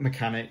that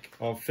mechanic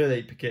of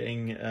Philippe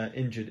getting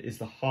injured is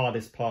the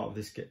hardest part of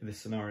this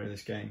scenario,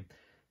 this game.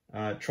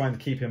 Trying to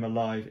keep him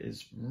alive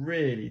is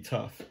really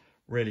tough,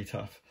 really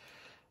tough.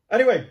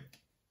 Anyway,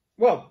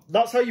 well,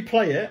 that's how you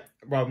play it.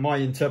 Well, my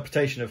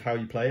interpretation of how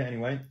you play it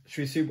anyway.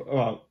 Should we see?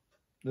 Well,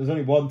 there's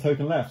only one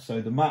token left, so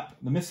the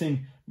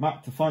missing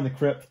map to find the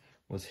crypt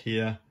was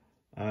here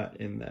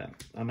in there,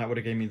 and that would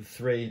have given me the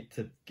 3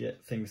 to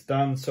get things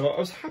done. So I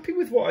was happy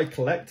with what I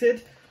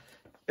collected.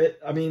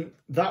 I mean,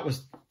 that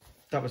was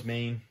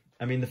mean.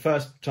 I mean, the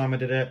first time I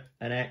did it,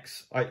 an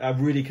X, I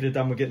really could have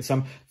done with getting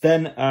some.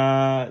 Then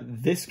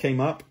this came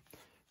up,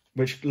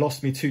 which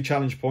lost me 2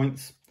 challenge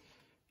points,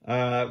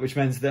 which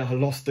means that I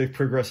lost the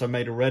progress I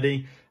made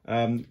already,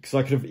 because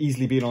I could have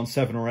easily been on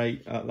 7 or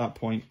 8 at that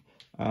point.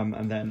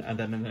 And then in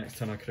the next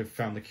turn I could have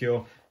found the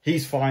cure.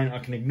 He's fine. I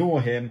can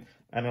ignore him,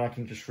 and I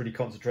can just really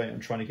concentrate on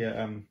trying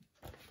to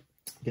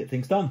get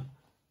things done.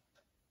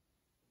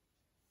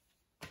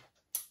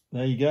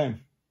 There you go.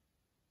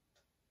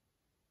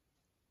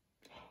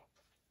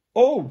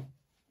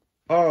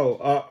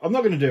 I'm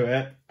not going to do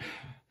it,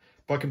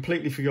 but I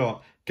completely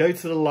forgot. Go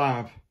to the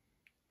lab.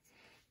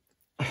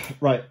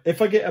 Right,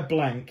 if I get a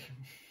blank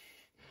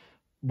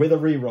with a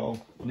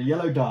reroll on the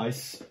yellow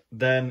dice,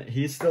 then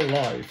he's still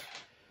alive.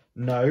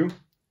 No,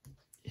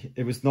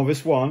 it was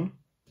novice 1.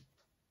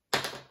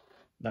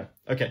 No,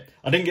 okay.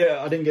 I didn't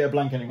get a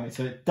blank anyway,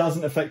 so it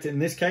doesn't affect it in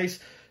this case.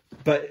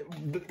 But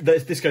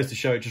this goes to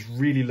show, just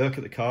really look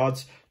at the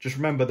cards. Just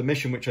remember the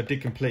mission which I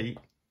did complete.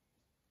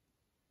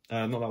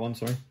 Not that one,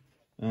 sorry.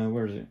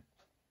 Where is it?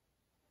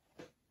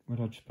 Where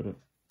did I just put it?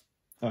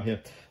 Oh,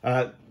 here.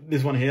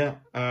 This one here.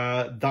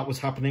 That was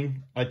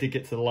happening. I did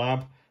get to the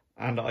lab,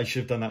 and I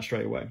should have done that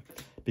straight away,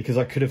 because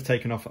I could have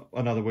taken off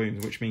another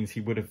wound, which means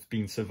he would have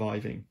been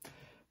surviving.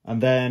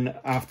 And then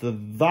after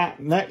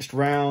that next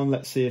round,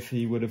 let's see if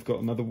he would have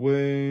got another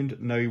wound.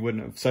 No, he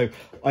wouldn't have. So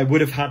I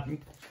would have had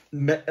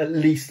at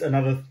least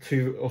another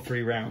 2 or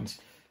 3 rounds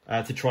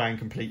to try and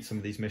complete some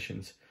of these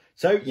missions.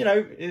 So, you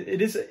know,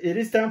 it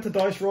is down to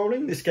dice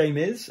rolling. This game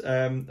is,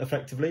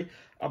 effectively.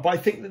 But I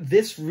think that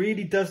this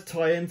really does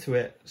tie into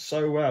it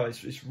so well.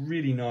 It's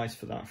really nice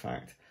for that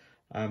fact.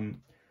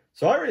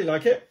 So I really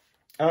like it.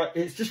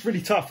 It's just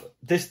really tough.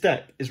 This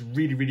deck is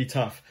really, really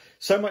tough.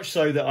 So much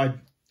so that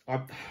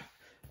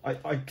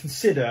I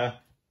consider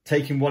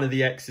taking one of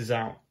the X's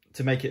out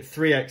to make it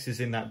 3 X's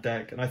in that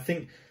deck. And I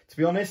think, to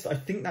be honest, I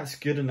think that's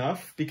good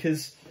enough,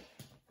 because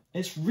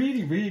it's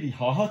really, really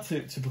hard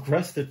to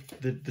progress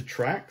the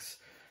tracks.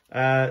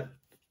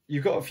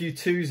 You've got a few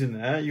 2s in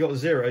there. You got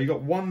 0. You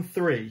got 1,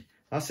 3.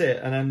 That's it.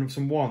 And then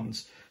some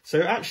 1s.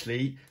 So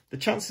actually, the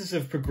chances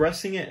of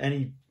progressing it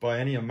by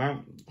any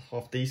amount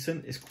half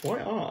decent is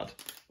quite hard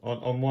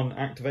on one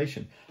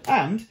activation.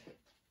 And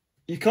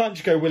you can't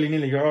just go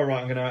willy-nilly, go, all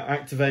right, I'm going to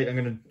activate, I'm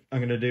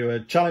going to do a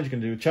challenge, I'm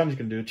going to do a challenge, I'm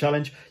going to do a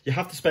challenge. You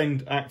have to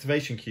spend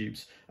activation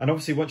cubes. And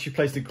obviously, once you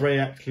place the grey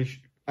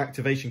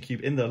activation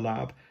cube in the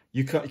lab,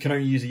 you can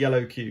only use a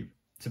yellow cube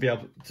to be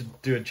able to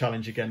do a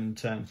challenge again in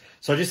turn.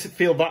 So I just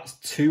feel that's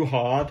too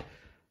hard.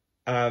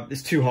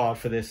 It's too hard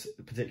for this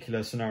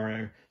particular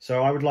scenario.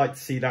 So I would like to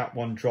see that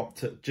one drop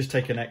to just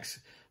take an X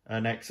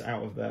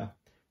out of there.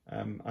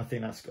 I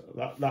think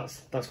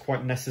that's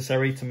quite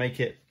necessary to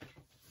make it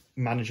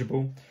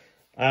manageable.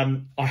 I've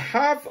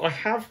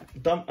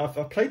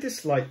played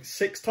this like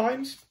 6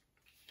 times.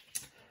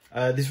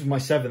 This was my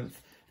 7th,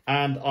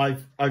 and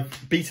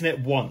I've beaten it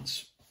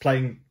once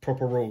playing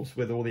proper rules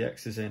with all the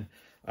X's in.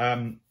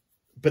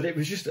 But it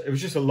was just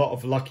a lot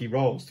of lucky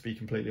rolls, to be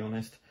completely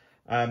honest.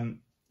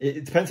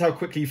 It depends how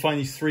quickly you find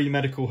these 3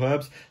 medical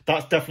herbs.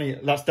 That's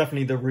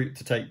definitely the route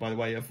to take, by the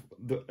way, of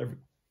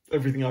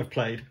everything I've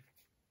played,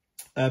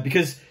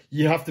 because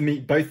you have to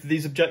meet both of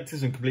these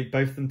objectives and complete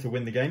both of them to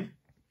win the game.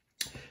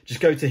 Just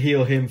go to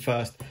heal him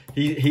first.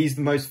 He's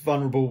the most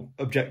vulnerable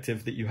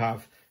objective that you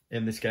have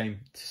in this game,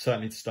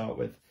 certainly to start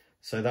with.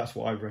 So that's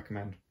what I would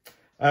recommend.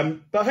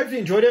 But hopefully you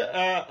enjoyed it.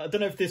 I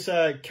don't know if this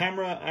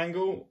camera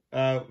angle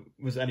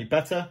was any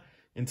better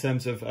in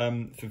terms of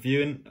for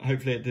viewing.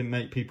 Hopefully it didn't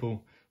make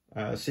people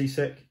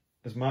seasick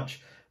as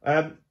much.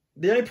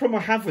 The only problem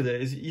I have with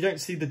it is you don't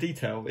see the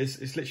detail.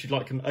 It's literally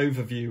like an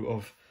overview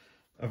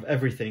of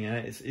everything,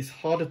 and it's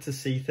harder to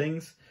see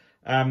things.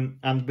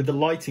 And with the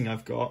lighting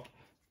I've got,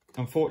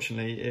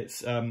 unfortunately,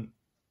 it's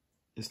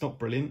not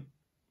brilliant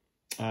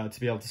to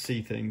be able to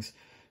see things.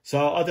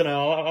 So I don't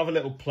know. I'll have a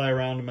little play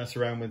around and mess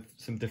around with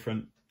some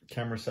different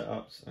camera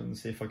setups and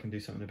see if I can do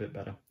something a bit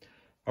better.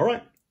 All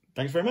right.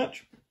 Thanks very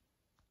much.